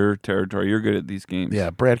more your territory. You're good at these games. Yeah,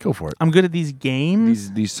 Brad, go for it. I'm good at these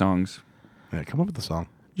games. These songs. Yeah, come up with the song.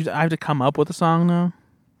 I have to come up with a song now?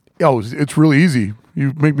 Oh, it's really easy.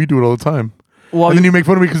 You make me do it all the time. Well, And then you make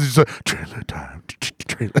fun of me because it's like, trailer time.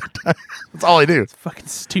 Trailer time. That's all I do. fucking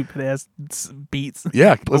stupid ass beats.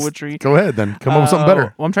 Yeah, Poetry. Go ahead then. Come up with something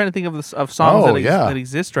better. Well, I'm trying to think of songs Oh, that, yeah. that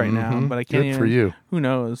exist right now, Mhm. but I can't Good even. for you. Who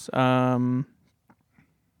knows?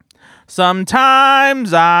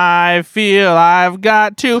 Sometimes I feel I've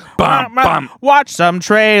got to Bum, bum. watch some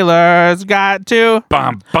trailers. Got to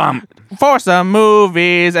Bum, bum. for some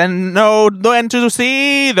movies and know when to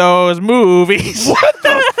see those movies. What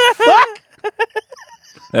the fuck?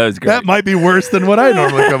 That was great. That might be worse than what I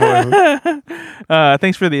normally come up with.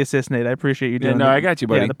 Thanks for the assist, Nate. I appreciate you doing. no, I got you,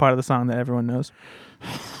 buddy. Yeah, the part of the song that everyone knows.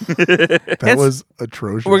 That was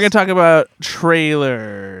atrocious. We're going to talk about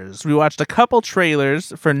trailers. We watched a couple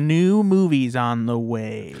trailers for new movies on the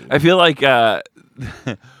way. I feel like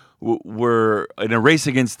we're in a race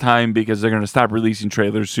against time because they're going to stop releasing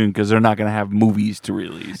trailers soon because they're not going to have movies to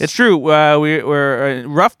release. It's true. We're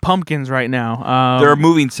rough pumpkins right now. They're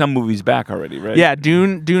moving some movies back already, right? Yeah,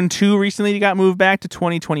 Dune 2 recently got moved back to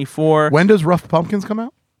 2024. When does Rough Pumpkins come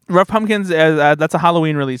out? Rough Pumpkins, that's a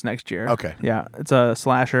Halloween release next year. Okay. Yeah, it's a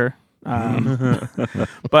slasher.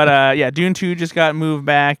 But yeah, Dune 2 just got moved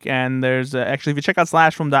back, and there's actually, if you check out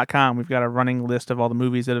slashfilm.com, we've got a running list of all the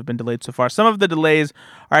movies that have been delayed so far. Some of the delays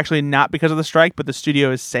are actually not because of the strike, but the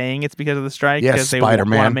studio is saying it's because of the strike Yes, because they want to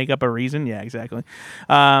Spider-Man. make up a reason. Yeah, exactly.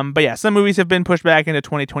 But yeah, some movies have been pushed back into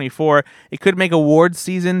 2024. It could make awards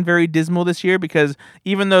season very dismal this year because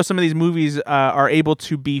even though some of these movies are able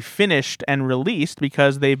to be finished and released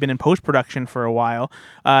because they've been in post-production for a while,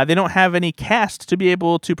 they don't have any cast to be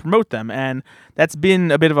able to promote them, and that's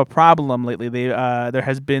been a bit of a problem lately. There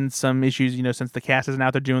has been some issues, since the cast isn't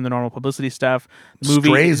out there doing the normal publicity stuff.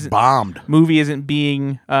 Strays bombed. Movie isn't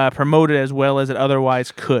being promoted as well as it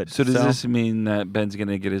otherwise could. So does this mean that Ben's going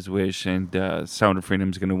to get his wish and Sound of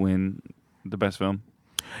Freedom's going to win the best film?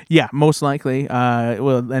 Yeah, most likely.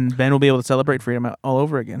 And Ben will be able to celebrate freedom all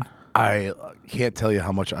over again. I can't tell you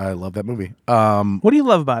how much I love that movie. What do you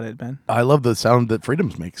love about it, Ben? I love the sound that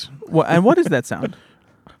Freedoms makes. And what is that sound?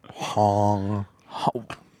 Honk.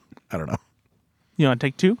 I don't know. You want to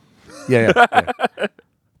take two? Yeah.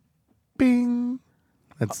 Bing.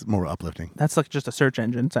 That's more uplifting. That's like just a search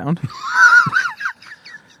engine sound.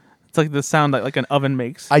 It's like the sound like an oven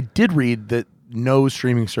makes. I did read that no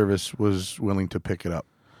streaming service was willing to pick it up.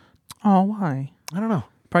 Oh, why? I don't know.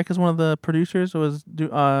 Probably because one of the producers was,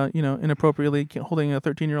 inappropriately holding a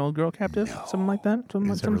 13-year-old girl captive, something like that.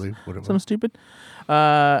 Is that really what it was? Something stupid.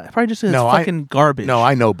 Probably just it's No, fucking garbage. No,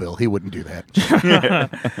 I know Bill. He wouldn't do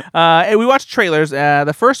that. We watched trailers.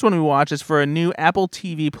 The first one we watched is for a new Apple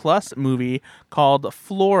TV Plus movie called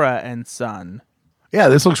Flora and Son. Yeah,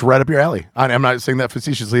 this looks right up your alley. I'm not saying that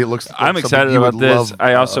facetiously. It looks. Like I'm excited about this.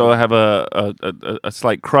 I also have a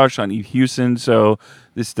slight crush on Eve Hewson, so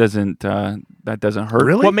this doesn't that doesn't hurt.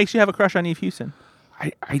 Really? What makes you have a crush on Eve Hewson?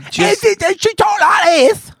 I just She told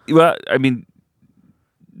us. well, I mean,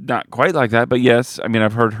 not quite like that, but yes. I mean,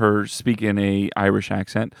 I've heard her speak in a Irish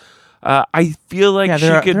accent. I feel like she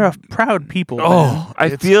could. they're a proud people. Oh, I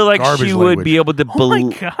It's feel like garbage she would language. be able to. Oh my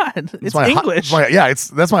god, it's English.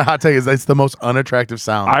 That's my hot take. That's the most unattractive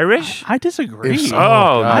sound. Irish? I disagree. If so-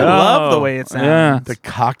 Oh, I no. love the way it sounds. Yeah. the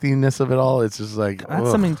cockiness of it all. It's just like That's ugh.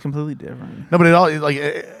 something completely different. No, but it all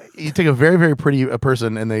you take a very very pretty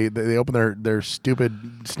person and they open their stupid.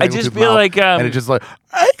 I just snaggletooth feel mouth, like and it's just like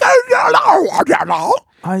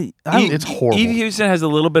it's horrible. Eve Houston has a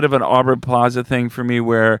little bit of an Aubrey Plaza thing for me,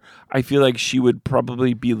 where I feel like she would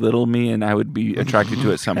probably belittle me, and I would be attracted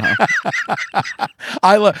to it somehow.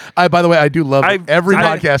 By the way, I do love every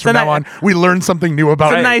podcast from now on. We learn something new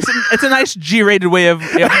about it. It's a nice G-rated way of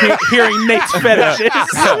hearing Nate's fetishes.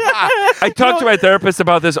 I talk to my therapist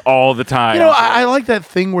about this all the time. You know, I like that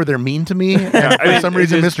thing where they're mean to me, and for some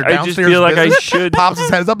reason, Mr. I Downstairs just feel like I business should. pops his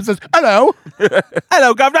head up and says, "Hello,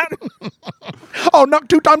 Hello, governor. oh, knock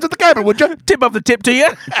 2 times at the cabin, would you? Tip of the tip to you.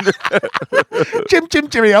 Jim,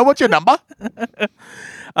 cheerio. What's your number?"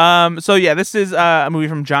 So yeah, this is a movie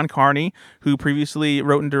from John Carney, who previously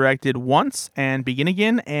wrote and directed Once and Begin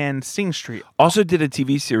Again and Sing Street. Also did a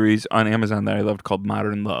TV series on Amazon that I loved called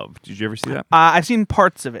Modern Love. Did you ever see that? I've seen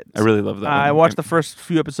parts of it. I really love that one. I watched the first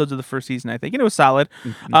few episodes of the first season, I think, and it was solid.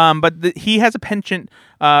 But he has a penchant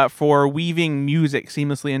for weaving music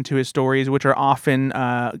seamlessly into his stories, which are often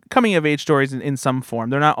coming-of-age stories in some form.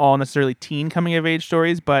 They're not all necessarily teen coming-of-age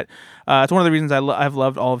stories, but it's one of the reasons I've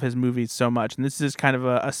loved all of his movies so much. And this is kind of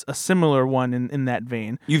a similar one in that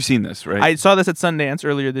vein. You've seen this, right? I saw this at Sundance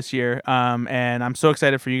earlier this year, and I'm so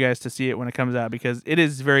excited for you guys to see it when it comes out because it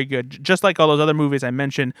is very good. Just like all those other movies I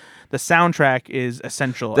mentioned, the soundtrack is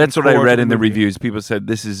essential. That's and what I core read to in the movie. reviews. People said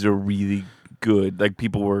this is a really good. Like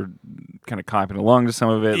people were kind of clapping along to some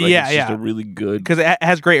of it. Like, it's just a really good. Because it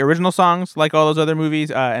has great original songs like all those other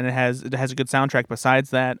movies, and it has a good soundtrack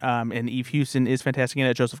besides that. And Eve Houston is fantastic in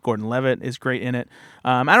it. Joseph Gordon-Levitt is great in it.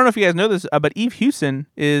 I don't know if you guys know this, but Eve Houston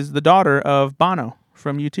is the daughter of Bono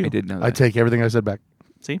from U2. I did know that. I take everything I said back.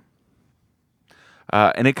 See?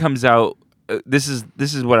 And it comes out. This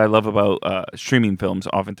is what I love about streaming films.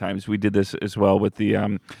 Oftentimes, we did this as well with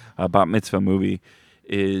the Bat Mitzvah movie.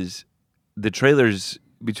 Is the trailers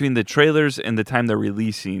between the trailers and the time they're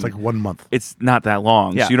releasing? It's like 1 month. It's not that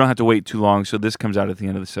long, Yeah. so you don't have to wait too long. So this comes out at the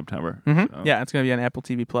end of September. Mm-hmm. So. Yeah, it's going to be on Apple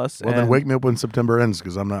TV Plus. Well, then wake me up when September ends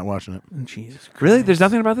because I'm not watching it. Jesus Christ. Really, there's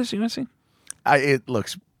nothing about this you want to see?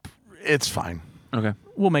 It's fine. Okay.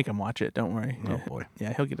 We'll make him watch it. Don't worry. Oh, boy.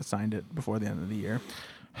 Yeah, he'll get assigned it before the end of the year.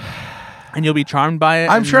 And you'll be charmed by it.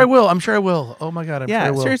 I'm sure I will. Oh my god, I'm sure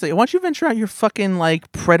I will. Seriously. Why don't you venture out your fucking like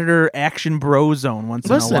Predator action bro zone once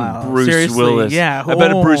Listen, in a while? Bruce Seriously, Willis. Yeah. I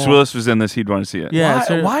bet if Bruce Willis was in this, he'd want to see it.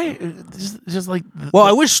 Yeah. Why? Just like. Well,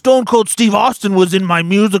 I wish Stone Cold Steve Austin was in my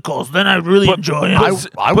musicals. Then I'd really enjoy it.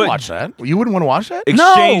 I would watch that. You wouldn't want to watch that?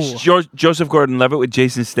 Exchange Joseph Gordon-Levitt with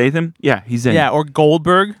Jason Statham. Yeah, he's in. Yeah, or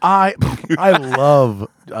Goldberg. I love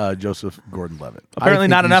Joseph Gordon-Levitt. Apparently I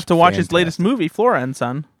think not enough he's to watch his fantastic. latest movie, Flora and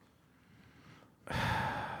Son.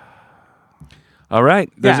 All right.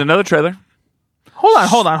 There's Yeah. another trailer.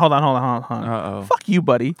 Hold on. Uh-oh. Fuck you,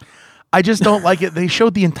 buddy. I just don't like it. They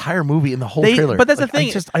showed the entire movie in the whole trailer. But that's Like,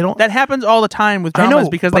 the thing. I don't. That happens all the time with I dramas know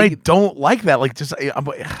because but I they, don't like that. Like, just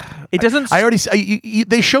it doesn't. I already.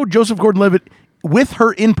 They showed Joseph Gordon-Levitt with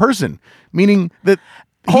her in person, meaning that.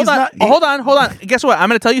 hold he's on. Guess what? I'm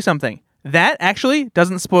going to tell you something. That actually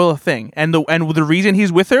doesn't spoil a thing, and the reason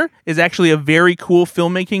he's with her is actually a very cool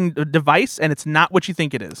filmmaking device, and it's not what you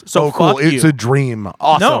think it is. So Oh, cool! fuck you. It's a dream.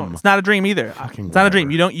 Awesome. No, it's not a dream either. Fucking It's not a dream.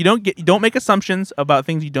 whatever. You don't make assumptions about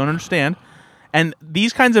things you don't understand. And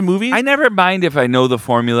these kinds of movies, I never mind if I know the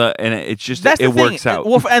formula and it's just that's the it thing. works out.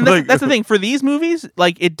 Well, and Like- that's the thing for these movies.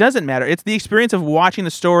 Like, it doesn't matter. It's the experience of watching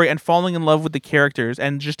the story and falling in love with the characters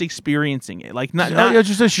and just experiencing it. Like, not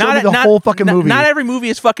just show me the whole fucking movie. Not every movie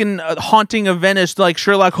is fucking Haunting of Venice, like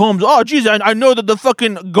Sherlock Holmes. Oh, geez, I know that the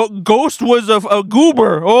fucking ghost was a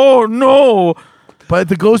goober. Oh no. But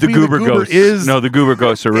the ghost the being Goober the goober ghosts. is No, the Goober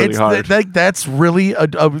ghosts are really hard. That's really a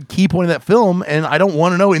key point of that film, and I don't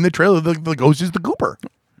want to know in the trailer the ghost is the goober.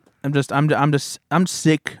 I'm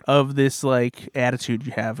sick of this like attitude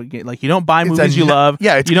you have. Again, like, you don't buy It's movies you love.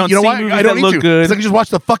 Yeah, you don't you know see what? movies I don't that need look to. good. 'Cause I can just watch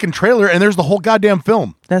the fucking trailer, and there's the whole goddamn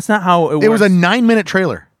film. That's not how it works. It was a 9-minute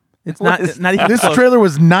trailer. It's not even This close. trailer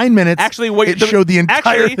was 9 minutes. Actually, what it showed the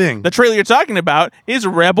entire thing. The trailer you're talking about is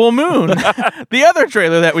Rebel Moon, the other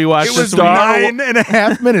trailer that we watched. It was this week.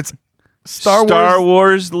 9.5 minutes. Star Star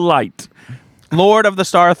Wars. Wars Light. Lord of the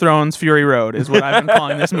Star Thrones Fury Road is what I've been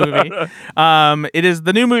calling this movie. It is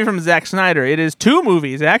the new movie from Zack Snyder. It is 2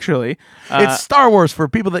 movies, actually. It's Star Wars for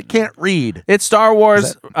people that can't read. It's Star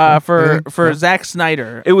Wars for Yeah. Zack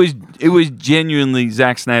Snyder. It was genuinely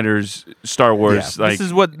Zack Snyder's Star Wars. Yeah. Like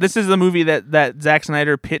This is the movie that Zack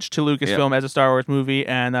Snyder pitched to Lucasfilm as a Star Wars movie,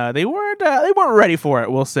 and they weren't ready for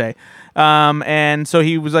it, we'll say. And so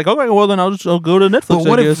he was like, okay, well then I'll go to Netflix. But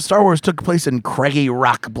what I if guess. Star Wars took place in craggy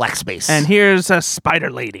rock black space? And here's a Spider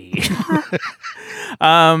Lady.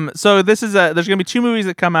 So this is there's going to be 2 movies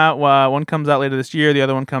that come out. One comes out later this year. The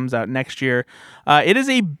other one comes out next year. It is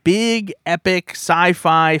a big, epic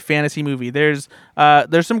sci-fi fantasy movie. There's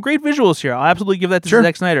some great visuals here. I'll absolutely give that to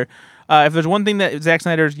Zack Snyder. If there's one thing that Zack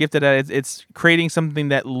Snyder is gifted at, it's creating something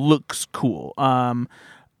that looks cool.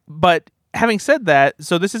 But having said that,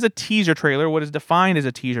 so this is a teaser trailer. What is defined as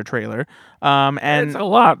a teaser trailer? And it's a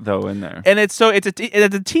lot though in there. And it's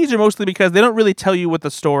a teaser mostly because they don't really tell you what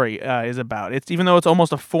the story is about. It's even though it's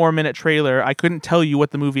almost a 4-minute trailer, I couldn't tell you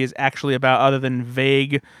what the movie is actually about other than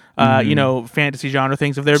vague, fantasy genre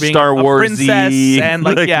things of there being Star a Wars-y. princess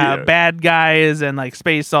and Yeah. bad guys and like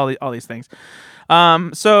space, all these things.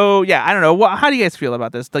 So yeah, I don't know. How do you guys feel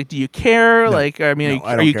about this? Like, do you care? No. Like, I mean, No,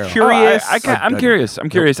 I are don't you care. curious? I'm curious. I'm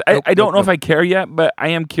curious. Nope, I don't know nope. if I care yet, but I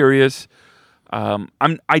am curious.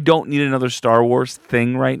 I don't need another Star Wars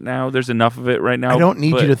thing right now. There's enough of it right now. I don't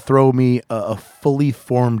need but you to throw me a fully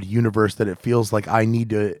formed universe that it feels like I need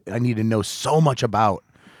to know so much about.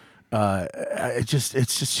 It's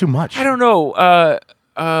just too much. I don't know.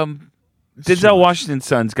 Denzel Washington's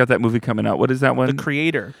son's got that movie coming out. What is that one? The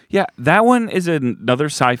Creator. Yeah, that one is another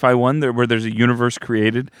sci-fi one where there's a universe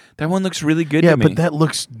created. That one looks really good to me. but that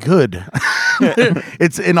looks good.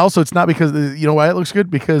 It's not because you know why it looks good,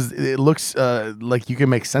 because it looks like you can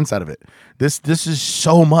make sense out of it. This is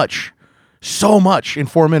so much in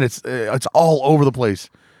 4 minutes. It's all over the place.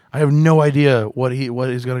 I have no idea what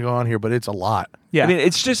is going to go on here, but it's a lot. Yeah, I mean,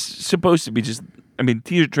 it's just supposed to be just. I mean,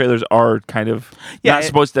 teaser trailers are kind of not it-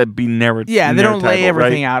 supposed to be narrative. Yeah, they don't lay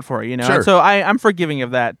everything right? out for you, you know. Sure. And so I'm forgiving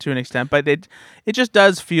of that to an extent, but it just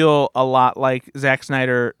does feel a lot like Zack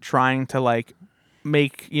Snyder trying to like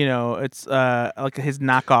make it's like his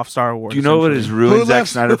knockoff Star Wars. Do you know what has ruined Zack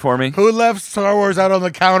Snyder for me? Who left Star Wars out on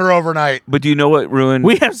the counter overnight? But do you know what ruined?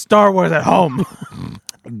 We have Star Wars at home.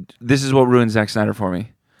 This is what ruined Zack Snyder for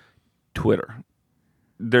me. Twitter.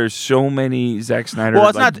 There's so many Zack Snyder. Well,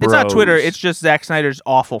 it's like, not. It's not bros. Twitter. It's just Zack Snyder's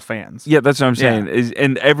awful fans. Yeah, that's what I'm saying. Yeah.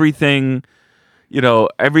 And everything,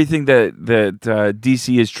 everything that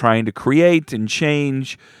DC is trying to create and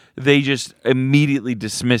change, they just immediately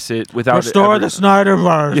dismiss it without Restore the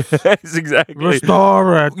Snyderverse. Yes, exactly.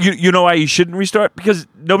 Restore it. You know why you shouldn't restore it? Because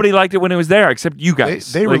nobody liked it when it was there, except you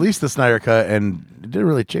guys. They Like, released the Snyder Cut and it didn't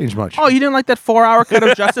really change much. Oh, you didn't like that 4-hour cut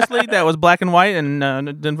of Justice League that was black and white and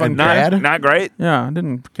didn't fucking care? not great. Yeah,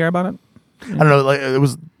 didn't care about it. I don't know. Like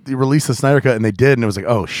they released the Snyder Cut and they did, and it was like,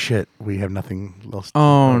 oh shit, we have nothing else.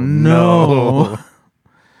 Oh no.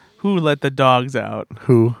 Who let the dogs out?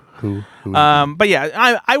 Who? But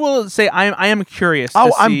yeah, I will say I am curious. Oh,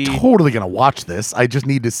 to I'm see... totally gonna watch this. I just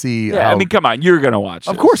need to see. Yeah, how... I mean, come on, you're gonna watch.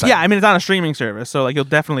 Of this. course. Yeah, I mean it's on a streaming service, so like you'll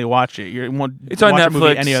definitely watch it. You won't It's on watch a Netflix.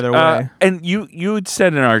 movie any other way. And you had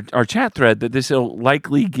said in our chat thread that this will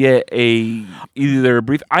likely get either a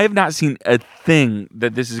brief. I have not seen a thing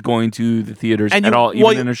that this is going to the theaters at all,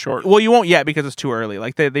 even in a short. Well, you won't yet because it's too early.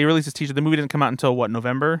 Like they released this teaser. The movie didn't come out until what,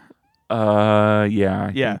 November? Yeah,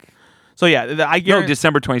 Yeah. think. So yeah, I guarantee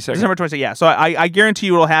December 22nd. December 22nd. Yeah. So I guarantee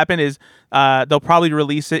you what'll happen is they'll probably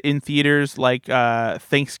release it in theaters like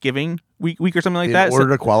Thanksgiving week or something like in that. order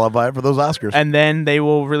to qualify for those Oscars. And then they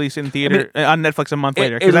will release it in theater on Netflix a month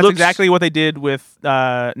later. it Because that's looks- exactly what they did with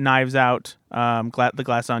Knives Out, The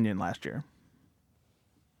Glass Onion last year.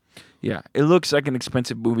 Yeah, it looks like an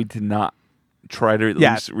expensive movie to not try to at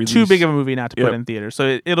Yeah, least release. too big of a movie not to put Yep. in theaters.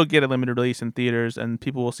 So it'll get a limited release in theaters, and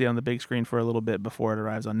people will see it on the big screen for a little bit before it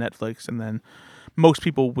arrives on Netflix, and then most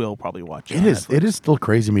people will probably watch it. on Netflix. It is still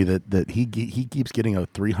crazy to me that he keeps getting a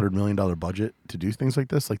 $300 million budget to do things like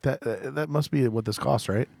this. Like that must be what this costs,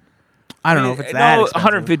 right? I don't know if it's that expensive.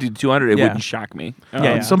 150 to 200. It Yeah. wouldn't shock me.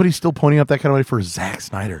 Yeah. Somebody's still pointing out that kind of money for Zack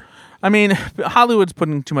Snyder. I mean, Hollywood's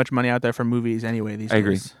putting too much money out there for movies anyway these I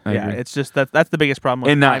agree. days. I Yeah, agree. it's just that's the biggest problem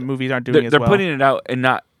with And why not- movies aren't doing They're, as they're well. putting it out and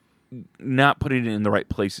not putting it in the right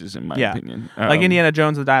places, in my opinion. Like Indiana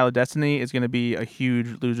Jones: The Dial of Destiny is going to be a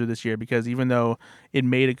huge loser this year because even though it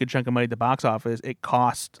made a good chunk of money at the box office, it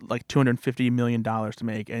cost like $250 million to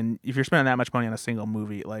make. And if you're spending that much money on a single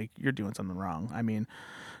movie, like you're doing something wrong. I mean,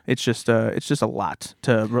 it's just a lot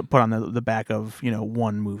to put on the back of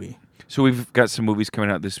one movie. So we've got some movies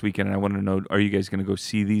coming out this weekend, and I want to know, are you guys going to go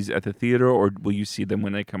see these at the theater, or will you see them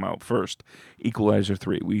when they come out first? Equalizer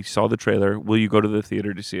 3. We saw the trailer. Will you go to the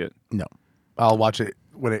theater to see it? No, I'll watch it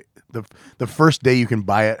when the first day you can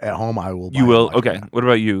buy it at home. I will. You will? Okay. What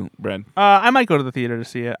about you, Brad? I might go to the theater to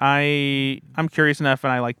see it. I'm curious enough,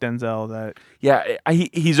 and I like Denzel that. Yeah,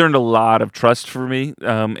 he's earned a lot of trust for me,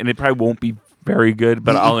 and it probably won't be very good,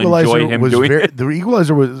 but I'll Equalizer enjoy him doing it. The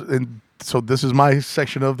Equalizer was, so this is my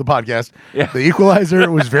section of the podcast. Yeah. The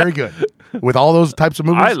Equalizer was very good. With all those types of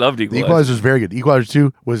movies, I loved Equalizer. The Equalizer was very good. Equalizer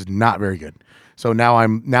 2 was not very good. So now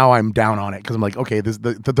I'm down on it because I'm like, okay, the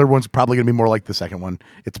third one's probably going to be more like the second one.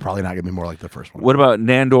 It's probably not going to be more like the first one. What about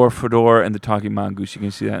Nandor, Fedor, and the Talking Mongoose? You can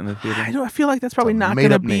see that in the theater? I feel like that's probably not going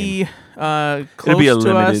to be close It'll be a to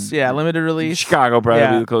limited, us. Yeah, limited release. Chicago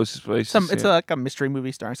probably be the closest place. It's like a mystery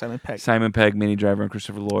movie starring Simon Pegg. Simon Pegg, Minnie Driver, and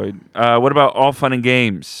Christopher Lloyd. What about All Fun and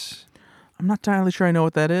Games? I'm not entirely sure I know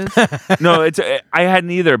what that is. No, I hadn't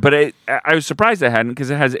either, but I was surprised I hadn't because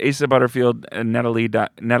it has Asa Butterfield and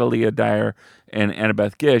Natalia Dyer and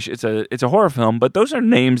Annabeth Gish. It's a horror film, but those are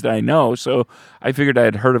names that I know, so I figured I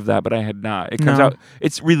had heard of that, but I had not. It comes out.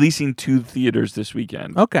 It's releasing to theaters this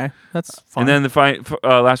weekend. Okay, that's fun. And then the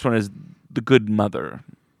last one is The Good Mother.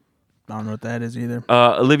 I don't know what that is either.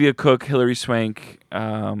 Olivia Cook, Hilary Swank.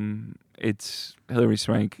 It's Hilary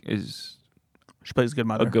Swank is. She plays a good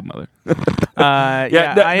mother. A good mother. I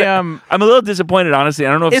am. I'm a little disappointed, honestly.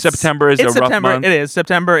 I don't know if September is a rough month. It is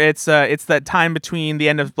September. It's that time between the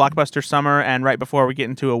end of blockbuster summer and right before we get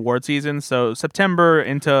into award season. So September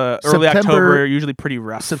into early October are usually pretty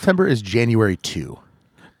rough. September is January 2.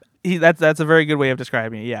 That's a very good way of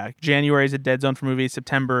describing it. Yeah, January is a dead zone for movies.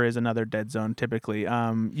 September is another dead zone typically.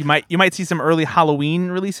 You might see some early Halloween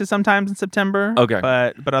releases sometimes in September. Okay,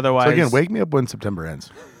 but otherwise. So again, wake me up when September ends.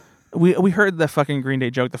 We heard the fucking Green Day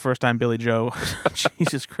joke the first time, Billy Joe.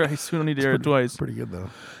 Jesus Christ, we don't need to hear it twice. Pretty good though.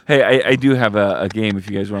 Hey, I do have a game if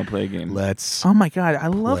you guys want to play a game. Let's. Oh my god, I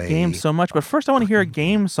love games so much. But first, I want to hear a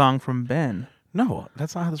game song from Ben. No,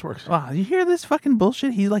 that's not how this works. Wow, you hear this fucking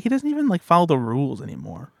bullshit? He doesn't even follow the rules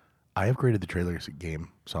anymore. I upgraded the Trailers game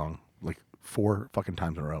song 4 fucking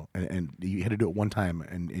times in a row, and you had to do it one time,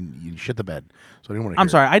 and you shit the bed. So I didn't want to. I'm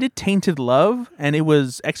sorry, I did Tainted Love, and it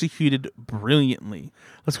was executed brilliantly.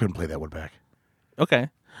 Let's go ahead and play that one back. Okay.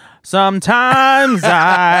 Sometimes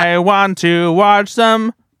I want to watch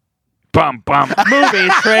some movie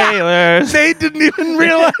trailers. They didn't even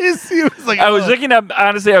realize he was like. I was looking up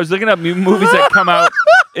movies that come out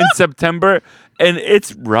in September, and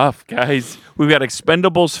it's rough, guys. We've got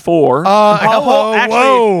Expendables 4.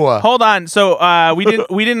 Whoa! Hold on. So we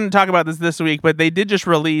didn't talk about this week, but they did just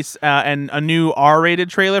release a new R-rated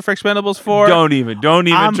trailer for Expendables 4. Don't even try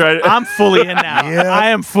to. I'm fully in now. Yeah. I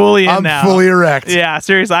am fully in now. I'm fully erect. Yeah,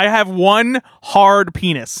 seriously. I have one hard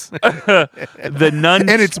penis. The Nun,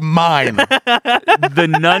 and it's mine. The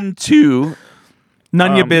Nun 2.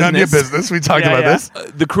 None your business. None your business. We talked about this.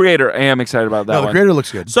 The Creator, I am excited about that No, one. the Creator looks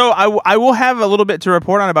good. So I will have a little bit to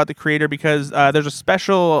report on about The Creator because there's a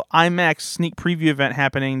special IMAX sneak preview event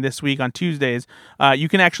happening this week on Tuesdays. You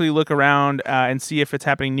can actually look around and see if it's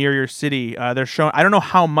happening near your city. They're showing. I don't know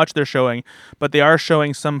how much they're showing, but they are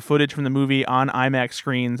showing some footage from the movie on IMAX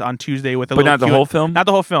screens on Tuesday with a But little not the whole film? Not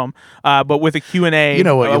the whole film, but with a Q&A. You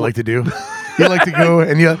know what you like to do. You like to go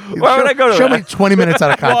and Why would I go to show that? me 20 minutes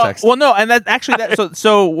out of context. Well, no, and that actually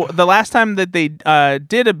so the last time that they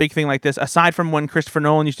did a big thing like this, aside from when Christopher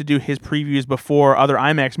Nolan used to do his previews before other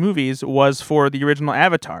IMAX movies, was for the original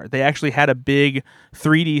Avatar. They actually had a big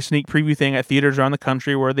 3D sneak preview thing at theaters around the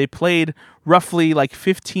country where they played roughly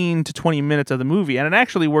 15 to 20 minutes of the movie, and it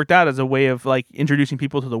actually worked out as a way of introducing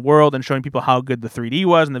people to the world and showing people how good the 3D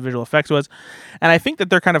was and the visual effects was. And I think that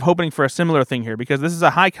they're kind of hoping for a similar thing here because this is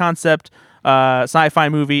a high concept sci-fi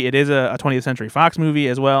movie. It is a 20th Century Fox movie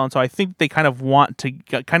as well, and so I think they kind of want to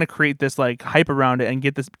kind of create this hype around it and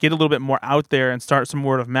get a little bit more out there and start some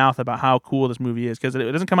word of mouth about how cool this movie is because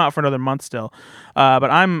it doesn't come out for another month still. But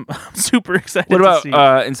I'm super excited. What about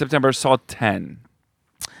to see. In September? Saw 10.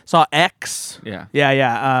 Saw X. Yeah.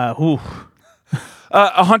 A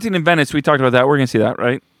Haunting in Venice. We talked about that. We're gonna see that,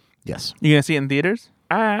 right? Yes. You gonna see it in theaters?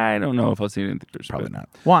 I don't know if I'll see it in theaters. Probably not.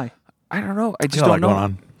 Why? I don't know. I just Got a lot don't know.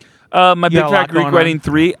 going on. My You Big got a lot Fat Greek going Wedding on.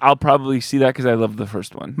 3, I'll probably see that because I love the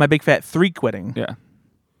first one. My Big Fat 3 Quitting. Yeah.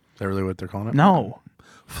 Is that really what they're calling it? No.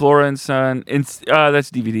 Flora and Son. That's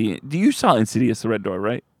DVD. You saw Insidious: The Red Door,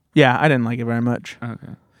 right? Yeah, I didn't like it very much.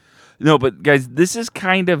 Okay. No, but guys, this is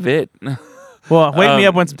kind of it. Well, wake me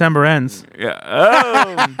up when September ends.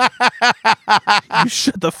 Yeah. You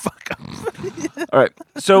shut the fuck up. All right.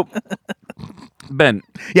 So, Ben.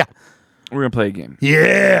 Yeah. We're going to play a game.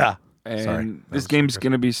 Yeah. And Sorry, that this was game's aggressive.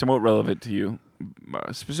 going to be somewhat relevant to you,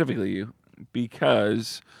 specifically you,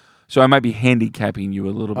 because so I might be handicapping you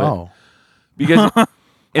a little bit. Oh, Because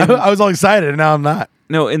I was all excited, and now I'm not.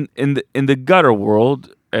 no, in the gutter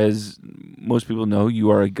world, as most people know, you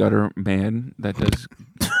are a gutter man that does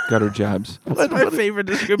gutter jobs. That's my favorite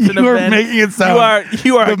description You of are Ben. making it sound.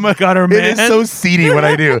 You are a gutter man. It is so seedy what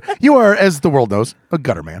I do. You are, as the world knows, a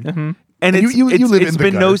gutter man. Mm-hmm. And You- it's, you it's, live it's in the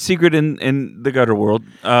been no gutter. secret in the gutter world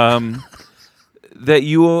that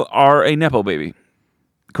you are a nepo baby.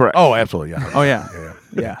 Correct. Oh, absolutely, yeah. Oh yeah. Yeah.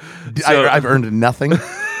 Yeah. So- I've earned nothing.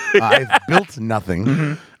 I've built nothing.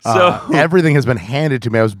 Mm-hmm. So- everything has been handed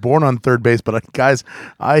to me. I was born on third base, but guys,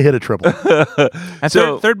 I hit a triple. And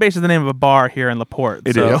So- third base is the name of a bar here in LaPorte.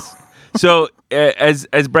 It so. is. So,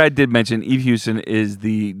 as Brad did mention, Eve Houston is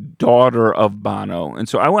the daughter of Bono, and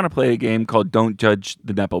so I want to play a game called "Don't Judge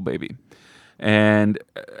the Nepo Baby," and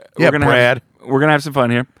Yeah, we're gonna Brad. we're gonna have some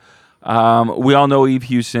fun here. We all know Eve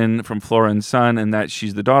Houston from Flora and Son, and that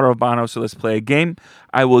she's the daughter of Bono. So let's play a game.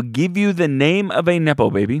 I will give you the name of a Nepo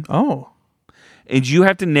baby, Oh. and you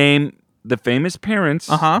have to name the famous parents.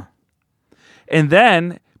 Uh-huh. And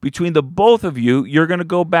then between the both of you, you're going to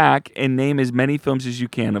go back and name as many films as you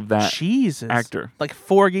can of that Jesus. actor. Like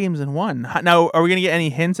 4 games in one. Now, are we going to get any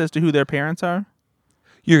hints as to who their parents are?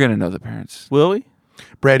 You're going to know the parents. Will we?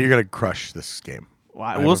 Brad, you're gonna crush this game.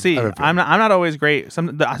 We'll see. I have a feeling. I'm not always great.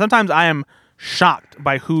 Sometimes I am shocked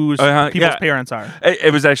by whose people's yeah. parents are.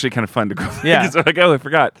 It was actually kind of fun to go. Yeah. It's like, oh, I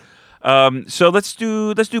forgot. So let's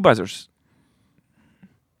do buzzers.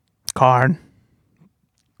 Karn.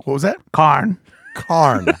 What was that? Karn.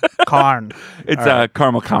 Karn. Karn. It's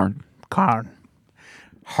Caramel Karn. Karn.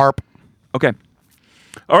 Harp. Okay.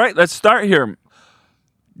 All right, let's start here.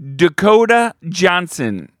 Dakota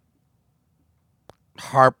Johnson.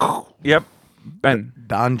 Harp. Yep. Ben.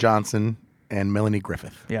 Don Johnson and Melanie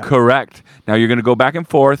Griffith. Yeah. Correct. Now you're going to go back and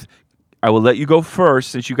forth. I will let you go first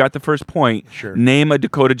since you got the first point. Sure. Name a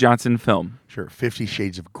Dakota Johnson film. Sure. 50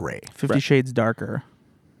 Shades of Grey. 50 Shades Darker.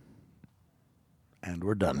 And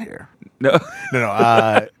we're done here. No.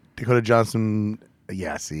 No. Dakota Johnson.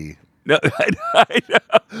 Yeah, see. No, I know.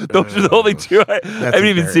 Those are the only two. I haven't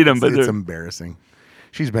even seen them, but it's they're embarrassing.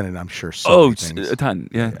 She's been in, I'm sure, so many things. a ton.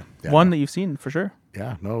 Yeah. Yeah. One that you've seen for sure.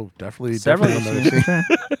 Yeah, no, definitely. Several definitely you've one seen that I've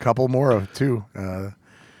for seen. sure. A couple more of too.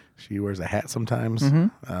 She wears a hat sometimes.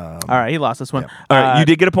 All right, he lost this one. All right, you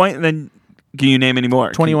did get a point, and then can you name any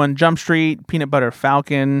more? 21 Jump Street, Peanut Butter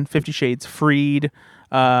Falcon, 50 Shades Freed.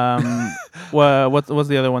 What's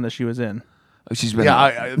the other one that she was in? Oh, she's been.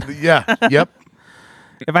 Yeah. Yep.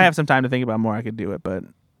 If I have some time to think about more, I could do it. But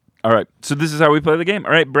All right. So this is how we play the game.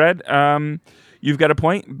 All right, Brad. You've got a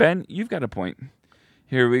point. Ben, you've got a point.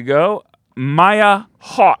 Here we go. Maya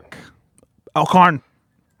Hawke. Karn.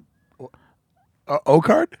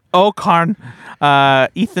 O-Card? Karn.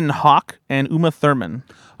 Ethan Hawke and Uma Thurman.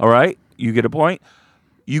 All right. You get a point.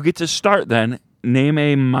 You get to start then. Name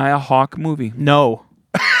a Maya Hawke movie. No.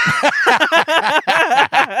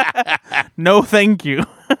 No, thank you.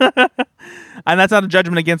 And that's not a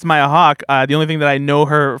judgment against Maya Hawke. The only thing that I know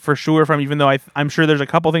her for sure from, even though I'm sure there's a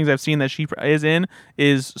couple things I've seen that she is in,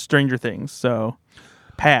 is Stranger Things. So,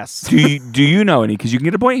 pass. Do you know any? Because you can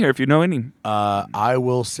get a point here if you know any. I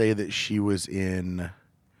will say that she was in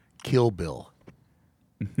Kill Bill.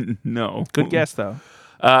 No. Good guess, though.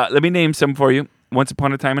 Let me name some for you. Once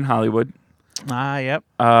Upon a Time in Hollywood. Yep.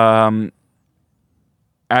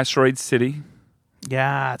 Asteroid City.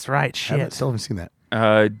 Yeah, that's right. Shit. Still haven't seen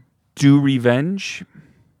that. Do Revenge.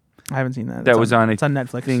 I haven't seen that. That was on, It's on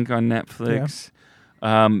Netflix. I think, on Netflix.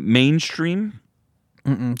 Mainstream.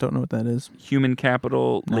 Don't know what that is. Human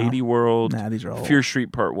Capital. No. Lady World. Nah, these are all. Fear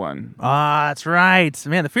Street Part 1. That's right.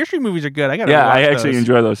 Man, the Fear Street movies are good. I got to Yeah, I actually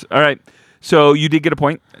enjoy those. All right. So you did get a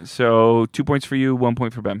point. So 2 points for you, 1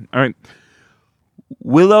 point for Ben. All right.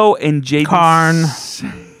 Willow and Jaden. Karn.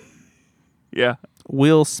 Yeah.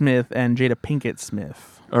 Will Smith and Jada Pinkett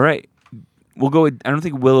Smith. All right. We'll go with, I don't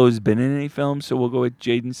think Willow's been in any films, so we'll go with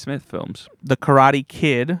Jaden Smith films. The Karate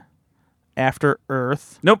Kid. After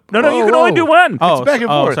Earth. Nope. No, you can Whoa. only do one. Oh, back and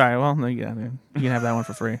forth. sorry. Well, no, yeah, you can have that one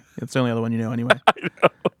for free. It's the only other one you know anyway.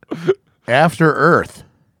 After Earth.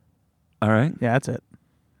 All right. Yeah, that's it.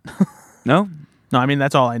 No? No, I mean,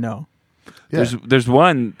 that's all I know. Yeah. There's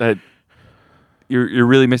one that you're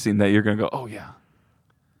really missing that you're going to go, oh, yeah.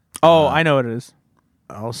 Oh, I know what it is.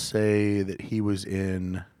 I'll say that he was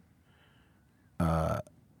in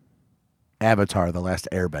Avatar: The Last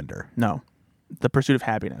Airbender. No. The Pursuit of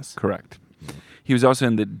Happiness. Correct. He was also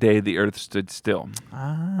in The Day the Earth Stood Still.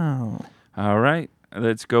 Oh. All right.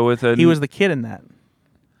 Let's go with a... He was the kid in that.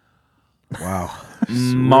 Wow.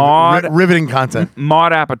 Maud Riveting content.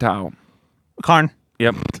 Maud Apatow. Karn,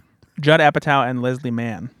 Yep, Judd Apatow, and Leslie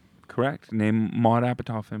Mann. correct. Name Maud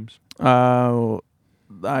Apatow films.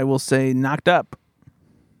 I will say Knocked Up.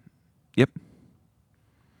 Yep,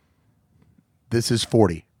 This is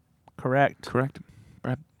 40. Correct. correct.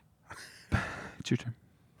 Brad, it's your turn.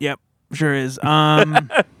 Yep, sure is.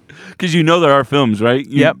 Because you know there are films, right?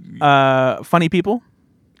 Yep. Funny People.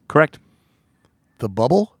 Correct. The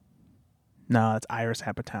Bubble? No, that's Iris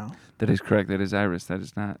Apatow. That is correct. That is Iris. That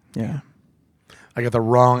is not. Yeah, I got the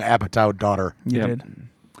wrong Apatow daughter. you Yep. did.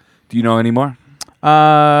 Do you know any more?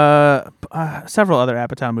 Several other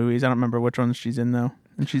Apatow movies. I don't remember which ones she's in though.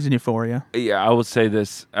 And she's in Euphoria. Yeah, I will say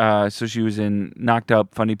this. So she was in Knocked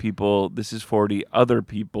Up, Funny People, This Is 40, Other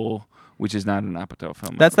People, which is not an Apatow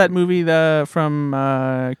film. That's that movie from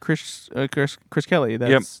Chris Kelly.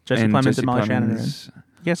 That's Yep. Jesse And Plemons Jesse and Molly Shannon are in. Plemons.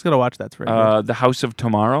 You guys gotta watch that. It's very good. The House of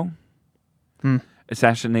Tomorrow, Hmm.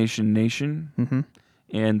 Assassination Nation, Mm-hmm.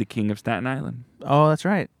 and The King of Staten Island. Oh, that's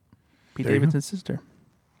right. Pete There you go. Davidson's sister.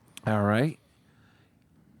 All right.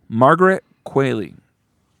 Margaret Qualley.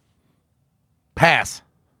 Pass.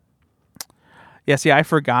 Yeah, see, I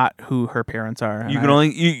forgot who her parents are. and You're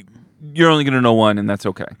only going to know one, and that's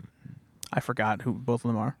okay. I forgot who both of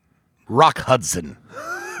them are. Rock Hudson.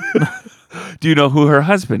 Do you know who her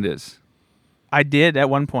husband is? I did at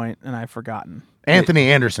one point, and I've forgotten. Anthony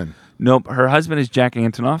Anderson. Nope. Her husband is Jack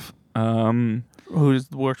Antonoff. Who's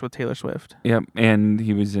worked with Taylor Swift. Yep, and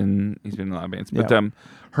he's been in a lot of bands. But Yep.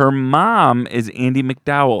 her mom is Andy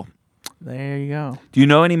McDowell. There you go. Do you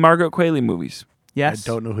know any Margaret Qualley movies? Yes.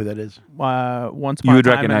 I don't know who that is. Once upon You would a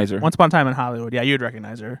time recognize her. Once upon a time in Hollywood. Yeah, you would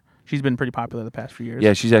recognize her. She's been pretty popular the past few years.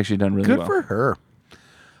 Yeah, she's actually done really Good well. for her.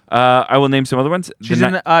 I will name some other ones. She's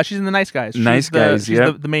in the Nice Guys. Nice Guys, She's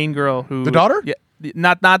yep. the main girl who The daughter? Yeah,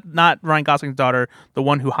 not Ryan Gosling's daughter. The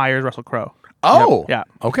one who hires Russell Crowe. Oh. Yeah.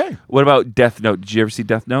 Okay. What about Death Note? Did you ever see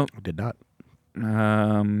Death Note? I did not.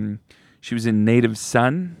 She was in Native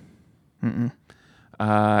Son.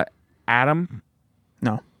 Adam.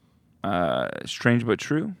 No. Strange but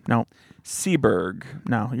True. No. Seaberg.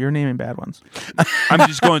 No. You're naming bad ones. I'm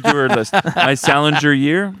just going through her list. My Salinger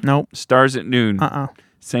Year. Nope. Stars at Noon.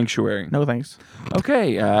 Sanctuary. No thanks.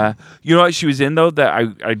 Okay. You know what she was in though that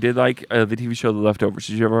I did like the TV show The Leftovers.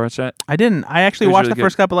 Did you ever watch that? I didn't. I actually It was watched really the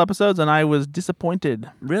first couple episodes and I was disappointed.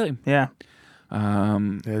 Really? Yeah. Yeah,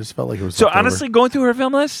 I just felt like it was So left over. honestly, going through her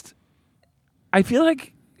film list, I feel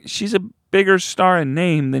like she's a bigger star in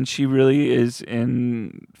name than she really is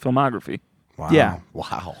in filmography. Wow. Yeah.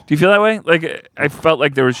 Wow. Do you feel that way? Like I felt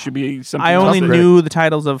like there should be something. I only else. knew the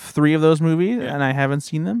titles of 3 of those movies and I haven't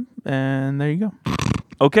seen them. And there you go.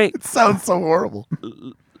 Okay. It sounds so horrible.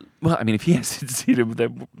 Well, I mean, if he hasn't seen him,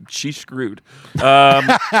 then she's screwed.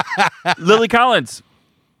 Lily Collins.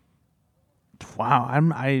 Wow.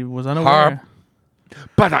 I was unaware.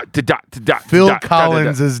 Phil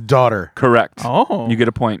Collins' daughter. Correct. Oh. You get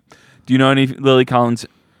a point. Do you know any Lily Collins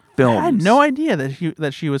films? I had no idea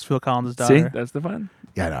that she was Phil Collins' daughter. See, that's the fun.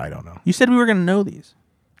 Yeah, no, I don't know. You said we were going to know these.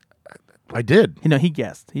 I did. You know, he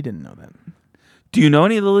guessed. He didn't know that. Do you know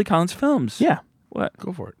any Lily Collins films? Yeah. What?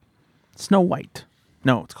 Go for it. Snow White.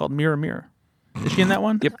 No, it's called Mirror Mirror. Is she in that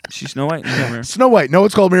one? Yep. She's Snow White. Yeah. Snow White. No,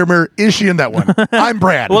 it's called Mirror Mirror. Is she in that one? I'm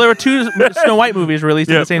Brad. Well, there were 2 Snow White movies released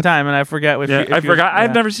at the same time, and I forget which. Yeah, I forgot. I've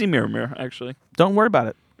yeah. never seen Mirror Mirror, actually. Don't worry about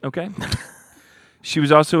it. Okay. She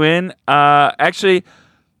was also in, actually,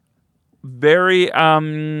 very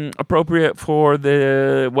appropriate for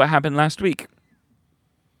what happened last week.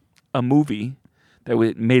 A movie that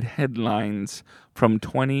made headlines from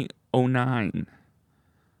 2009.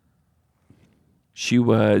 She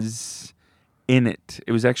was in it.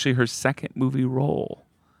 It was actually her second movie role.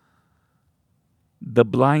 The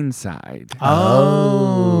Blind Side.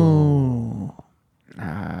 Oh.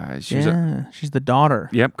 She's She's the daughter.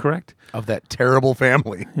 Yep, correct. Of that terrible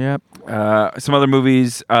family. Yep. Some other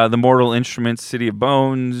movies: The Mortal Instruments, City of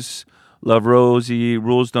Bones, Love Rosie,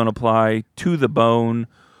 Rules Don't Apply, To the Bone,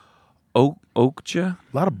 Okja.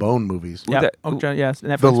 A lot of Bone movies. Yep. that- Okja, yes.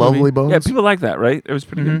 Netflix The Lovely movie. Bones. Yeah, people like that, right? It was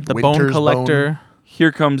pretty good. The Winter's Bone Collector.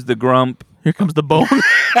 Here Comes the Grump. Here comes the bone.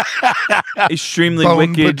 Extremely Bone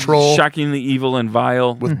wicked, Patrol. shockingly evil, and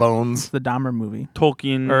vile. With bones. the Dahmer movie.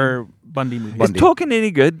 Tolkien. Or Bundy movie. Is Bundy. Tolkien any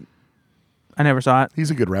good? I never saw it. He's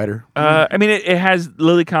a good writer. I mean, it has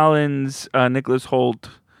Lily Collins, Nicholas Hoult,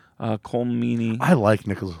 Cole Meany. I like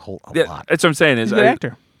Nicholas Hoult a Yeah, lot. that's what I'm saying. He's a good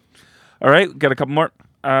actor. All right, got a couple more.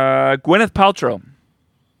 Gwyneth Paltrow.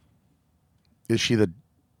 Is she the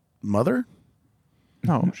mother?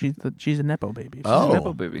 No, she's a nepo baby. She's Oh. a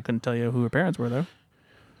Nepo baby. Couldn't tell you who her parents were though.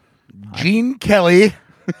 Gene Kelly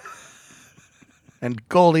and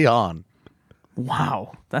Goldie Hawn.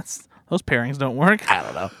 Wow, those pairings don't work. I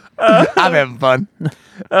don't know. I'm having fun.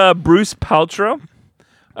 Bruce Paltrow,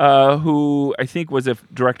 who I think was a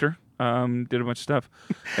director, did a bunch of stuff,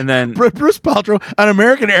 and then Bruce Paltrow, an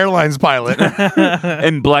American Airlines pilot.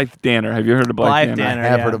 and Blythe Danner. Have you heard of Blythe, Blythe Danner? I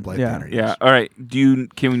have yeah. heard of Blythe Yeah. Danner. Yeah. Yes. All right.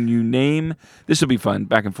 Can you name? This will be fun.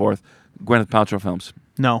 Back and forth. Gwyneth Paltrow films.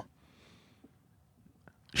 No.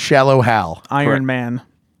 Shallow Hal. Iron Correct. Man.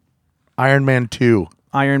 Iron Man 2.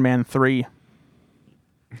 Iron Man 3.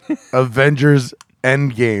 Avengers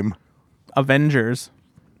Endgame. Avengers.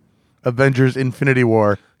 Avengers Infinity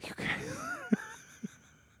War.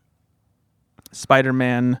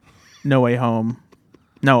 Spider-Man No Way Home.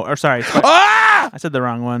 No, or sorry. Ah! I said the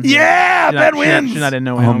wrong one. Yeah, She's Ben not, wins. She's not in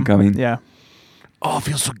No Way Homecoming. Home. Yeah. Oh, it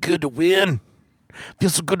feels so good to win.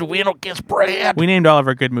 Feels so good to win against Brad. We named all of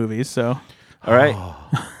our good movies, so. All right.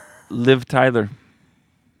 Liv Tyler.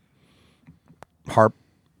 Harp.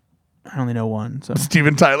 I only know one, so.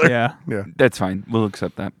 Steven Tyler. Yeah. Yeah. That's fine. We'll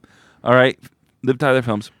accept that. All right. Liv Tyler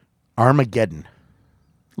films. Armageddon.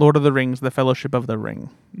 Lord of the Rings, The Fellowship of the Ring.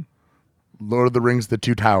 Lord of the Rings, The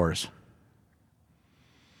Two Towers.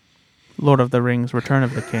 Lord of the Rings, Return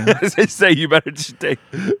of the King. As I say, you better just take.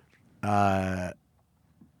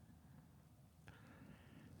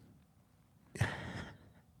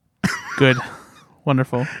 Good.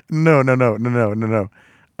 Wonderful. No. No.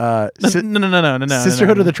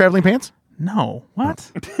 Sisterhood of the Traveling Pants? No.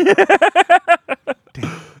 What?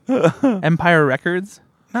 Empire Records.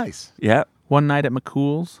 Nice. Yeah. One Night at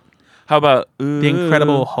McCool's. How about The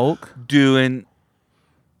Incredible Hulk. doing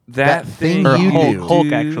that thing Or You Hulk. do.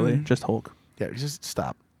 Hulk, actually. Just Hulk. Yeah, just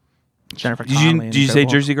stop. Jennifer Did Connelly. you say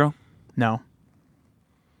Incredible Jersey Girl? Hulk. No.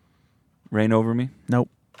 Reign Over Me. Nope.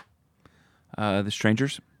 The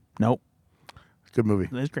Strangers. Nope. Good movie.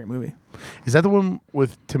 It's a great movie. Is that the one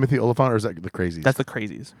with Timothy Olyphant or is that The Crazies? That's The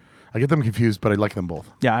Crazies. I get them confused, but I like them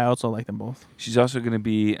both. Yeah, I also like them both. She's also going to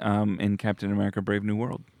be in Captain America: Brave New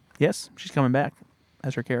World. Yes, she's coming back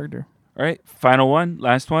as her character. All right, final one,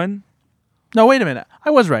 last one. No, wait a minute.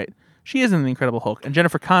 I was right. She is in The Incredible Hulk, and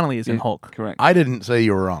Jennifer Connelly is in Yeah, Hulk. Correct. I didn't say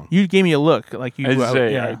you were wrong. You gave me a look like you. I did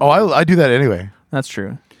say, yeah, Oh, I do that anyway. that's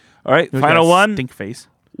true. All right, You final got a one. Stink face.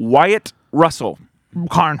 Wyatt Russell.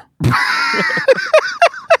 Karn.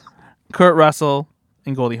 Kurt Russell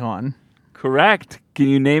and Goldie Hawn. Correct. Can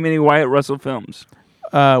you name any Wyatt Russell films?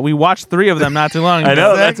 We watched 3 of them not too long ago. I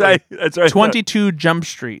know. That's Exactly. right. That's right. 22 Jump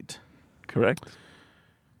Street. Correct.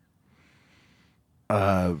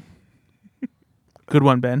 Good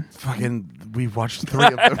one, Ben. Fucking, we watched 3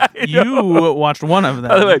 of them. You watched one of them.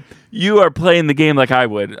 By the way, you are playing the game like I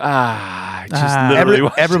would. Just literally.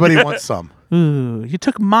 watched Everybody wants some. Ooh, you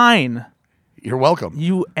took mine. You're welcome.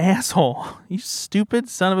 You asshole. You stupid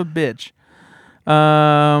son of a bitch.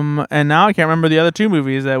 And now I can't remember the other 2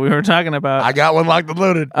 movies that we were talking about. I got one locked and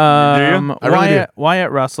loaded. Um, I really do.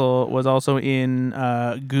 Wyatt Russell was also in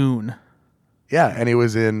Goon. Yeah, and he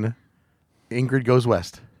was in Ingrid Goes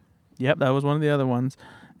West. Yep, that was one of the other ones.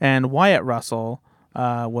 And Wyatt Russell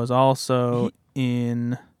was also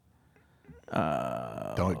in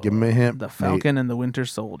Don't give him a hint. The Nate. Falcon and the Winter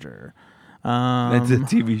Soldier. That's a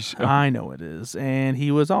TV show. I know it is. And he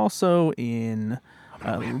was also in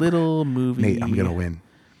a little movie Nate, I'm gonna win.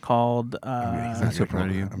 called I'm so proud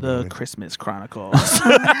of you. The Christmas Chronicles.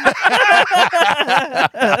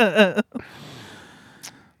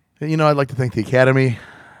 You know, I'd like to thank the Academy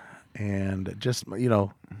and just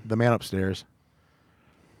the man upstairs.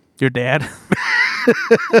 Your dad?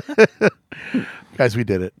 Guys, we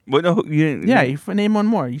did it. What? No, you didn't. Yeah, you name one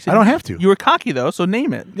more. You said I don't have to. You were cocky though, so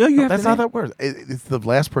name it. No, you have That's to not name- that works. It's the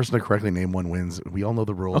last person to correctly name one wins. We all know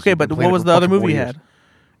the rules. Okay, We've but been playing what it was for the other fucking 4 movie you years. had?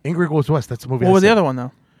 Ingrid Goes West. That's the movie. What I was the said. other one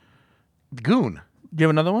though? Goon. Do you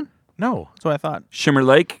have another one? No. That's what I thought. Shimmer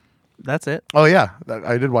Lake That's it. Oh yeah,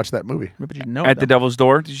 I did watch that movie. But you know at it, the though. Devil's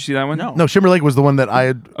Door. Did you see that one? No. No, Shimmer Lake was the one that I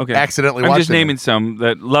had Okay. accidentally I'm watched. just naming some.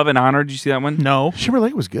 That Love and Honor. Did you see that one? No. Shimmer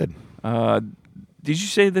Lake was good. Did you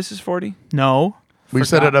say This Is 40? No. We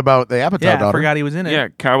said it about the Apatow Yeah, I daughter. forgot he was in it. Yeah.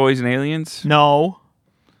 Cowboys and Aliens. No.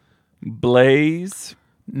 Blaze.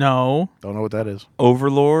 No. Don't know what that is.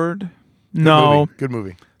 Overlord. No. Good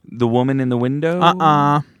movie. The Woman in the Window.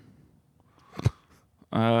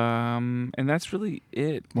 And that's really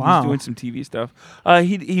it. Wow. He's doing some TV stuff.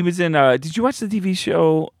 He was in. Did you watch the TV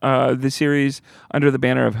show, the series Under the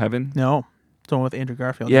Banner of Heaven? No. It's the one with Andrew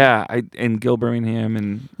Garfield. Yeah, and Gil Birmingham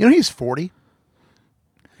and You know he's 40.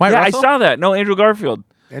 Wyatt yeah, Russell? I saw that. No, Andrew Garfield.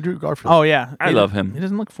 Andrew Garfield. Oh yeah, I love him. He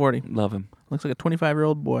doesn't look 40. Love him. Looks like a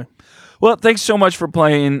 25-year-old boy. Well, thanks so much for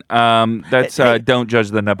playing. That's Hey. Don't Judge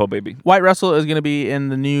the Nepo Baby. White Russell is going to be in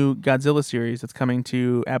the new Godzilla series that's coming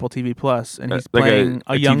to Apple TV Plus, and he's Like playing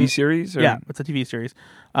a young TV series? Or? Yeah, it's a TV series,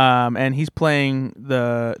 and he's playing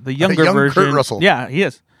the younger young version. Kurt Russell. Yeah, he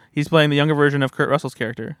is. He's playing the younger version of Kurt Russell's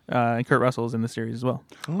character, and Kurt Russell's in the series as well.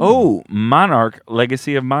 Oh, Monarch: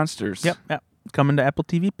 Legacy of Monsters. Yep, coming to Apple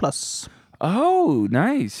TV Plus. Oh,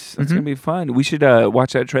 nice. That's gonna be fun. We should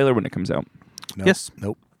watch that trailer when it comes out. No, Yes.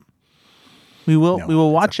 Nope. We will No, we will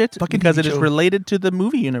it's watch a it fucking because TV it is show. related to the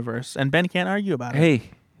movie universe, and Ben can't argue about it.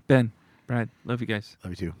 Hey, Ben, Brad, love you guys.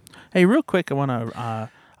 Love you too. Hey, real quick, I want to.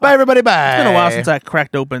 Bye, everybody. Bye. It's been a while since I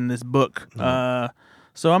cracked open this book,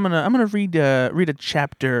 so I'm gonna read a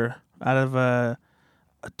chapter out of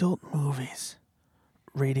adult movies,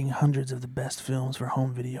 rating hundreds of the best films for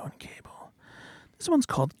home video and cable. This one's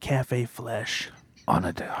called Cafe Flesh.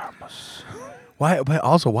 Ana de Armas. Why? But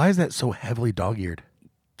also, why is that so heavily dog-eared?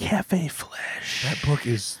 Cafe Flesh. That book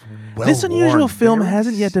is well. This unusual film very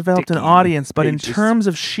hasn't yet developed an sticky audience, but in pages. terms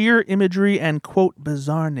of sheer imagery and, quote,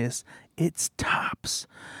 bizarreness, it's tops.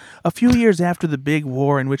 A few years after the big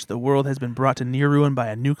war in which the world has been brought to near ruin by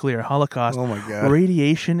a nuclear holocaust, Oh my God.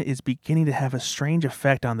 radiation is beginning to have a strange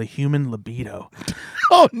effect on the human libido.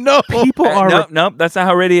 Oh no! People are Nope, that's not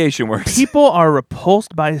how radiation works. people are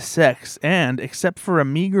repulsed by sex and, except for a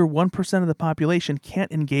meager 1% of the population,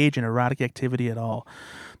 can't engage in erotic activity at all.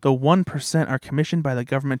 The 1% are commissioned by the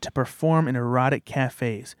government to perform in erotic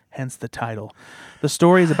cafes, hence the title. The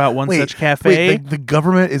story is about one such cafe. Wait, the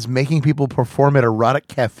government is making people perform at erotic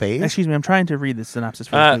cafes? Excuse me, I'm trying to read the synopsis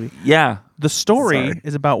for this movie. Yeah. The story Sorry.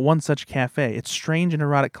 is about one such cafe, its strange and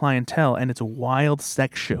erotic clientele, and its wild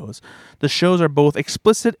sex shows. The shows are both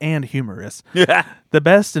explicit and humorous. The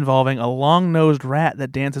best involving a long-nosed rat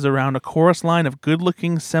that dances around a chorus line of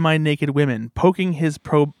good-looking, semi-naked women, poking his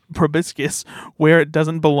proboscis where it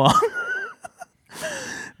doesn't belong.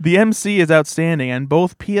 The MC is outstanding, and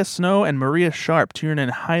both Pia Snow and Maria Sharp turn in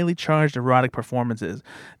highly charged erotic performances.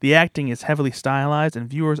 The acting is heavily stylized, and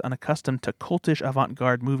viewers unaccustomed to cultish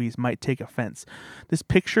avant-garde movies might take offense. This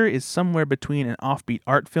picture is somewhere between an offbeat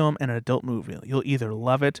art film and an adult movie. You'll either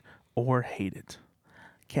love it or hate it.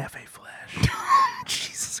 Cafe Flash.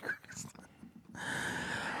 Jesus Christ.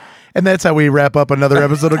 And that's how we wrap up another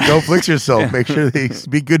episode of Go Flix Yourself. Make sure they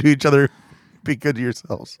be good to each other. Be good to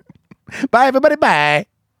yourselves. Bye, everybody. Bye.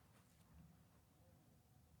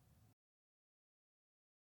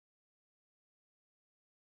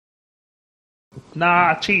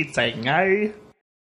 Nah, cheating, eh?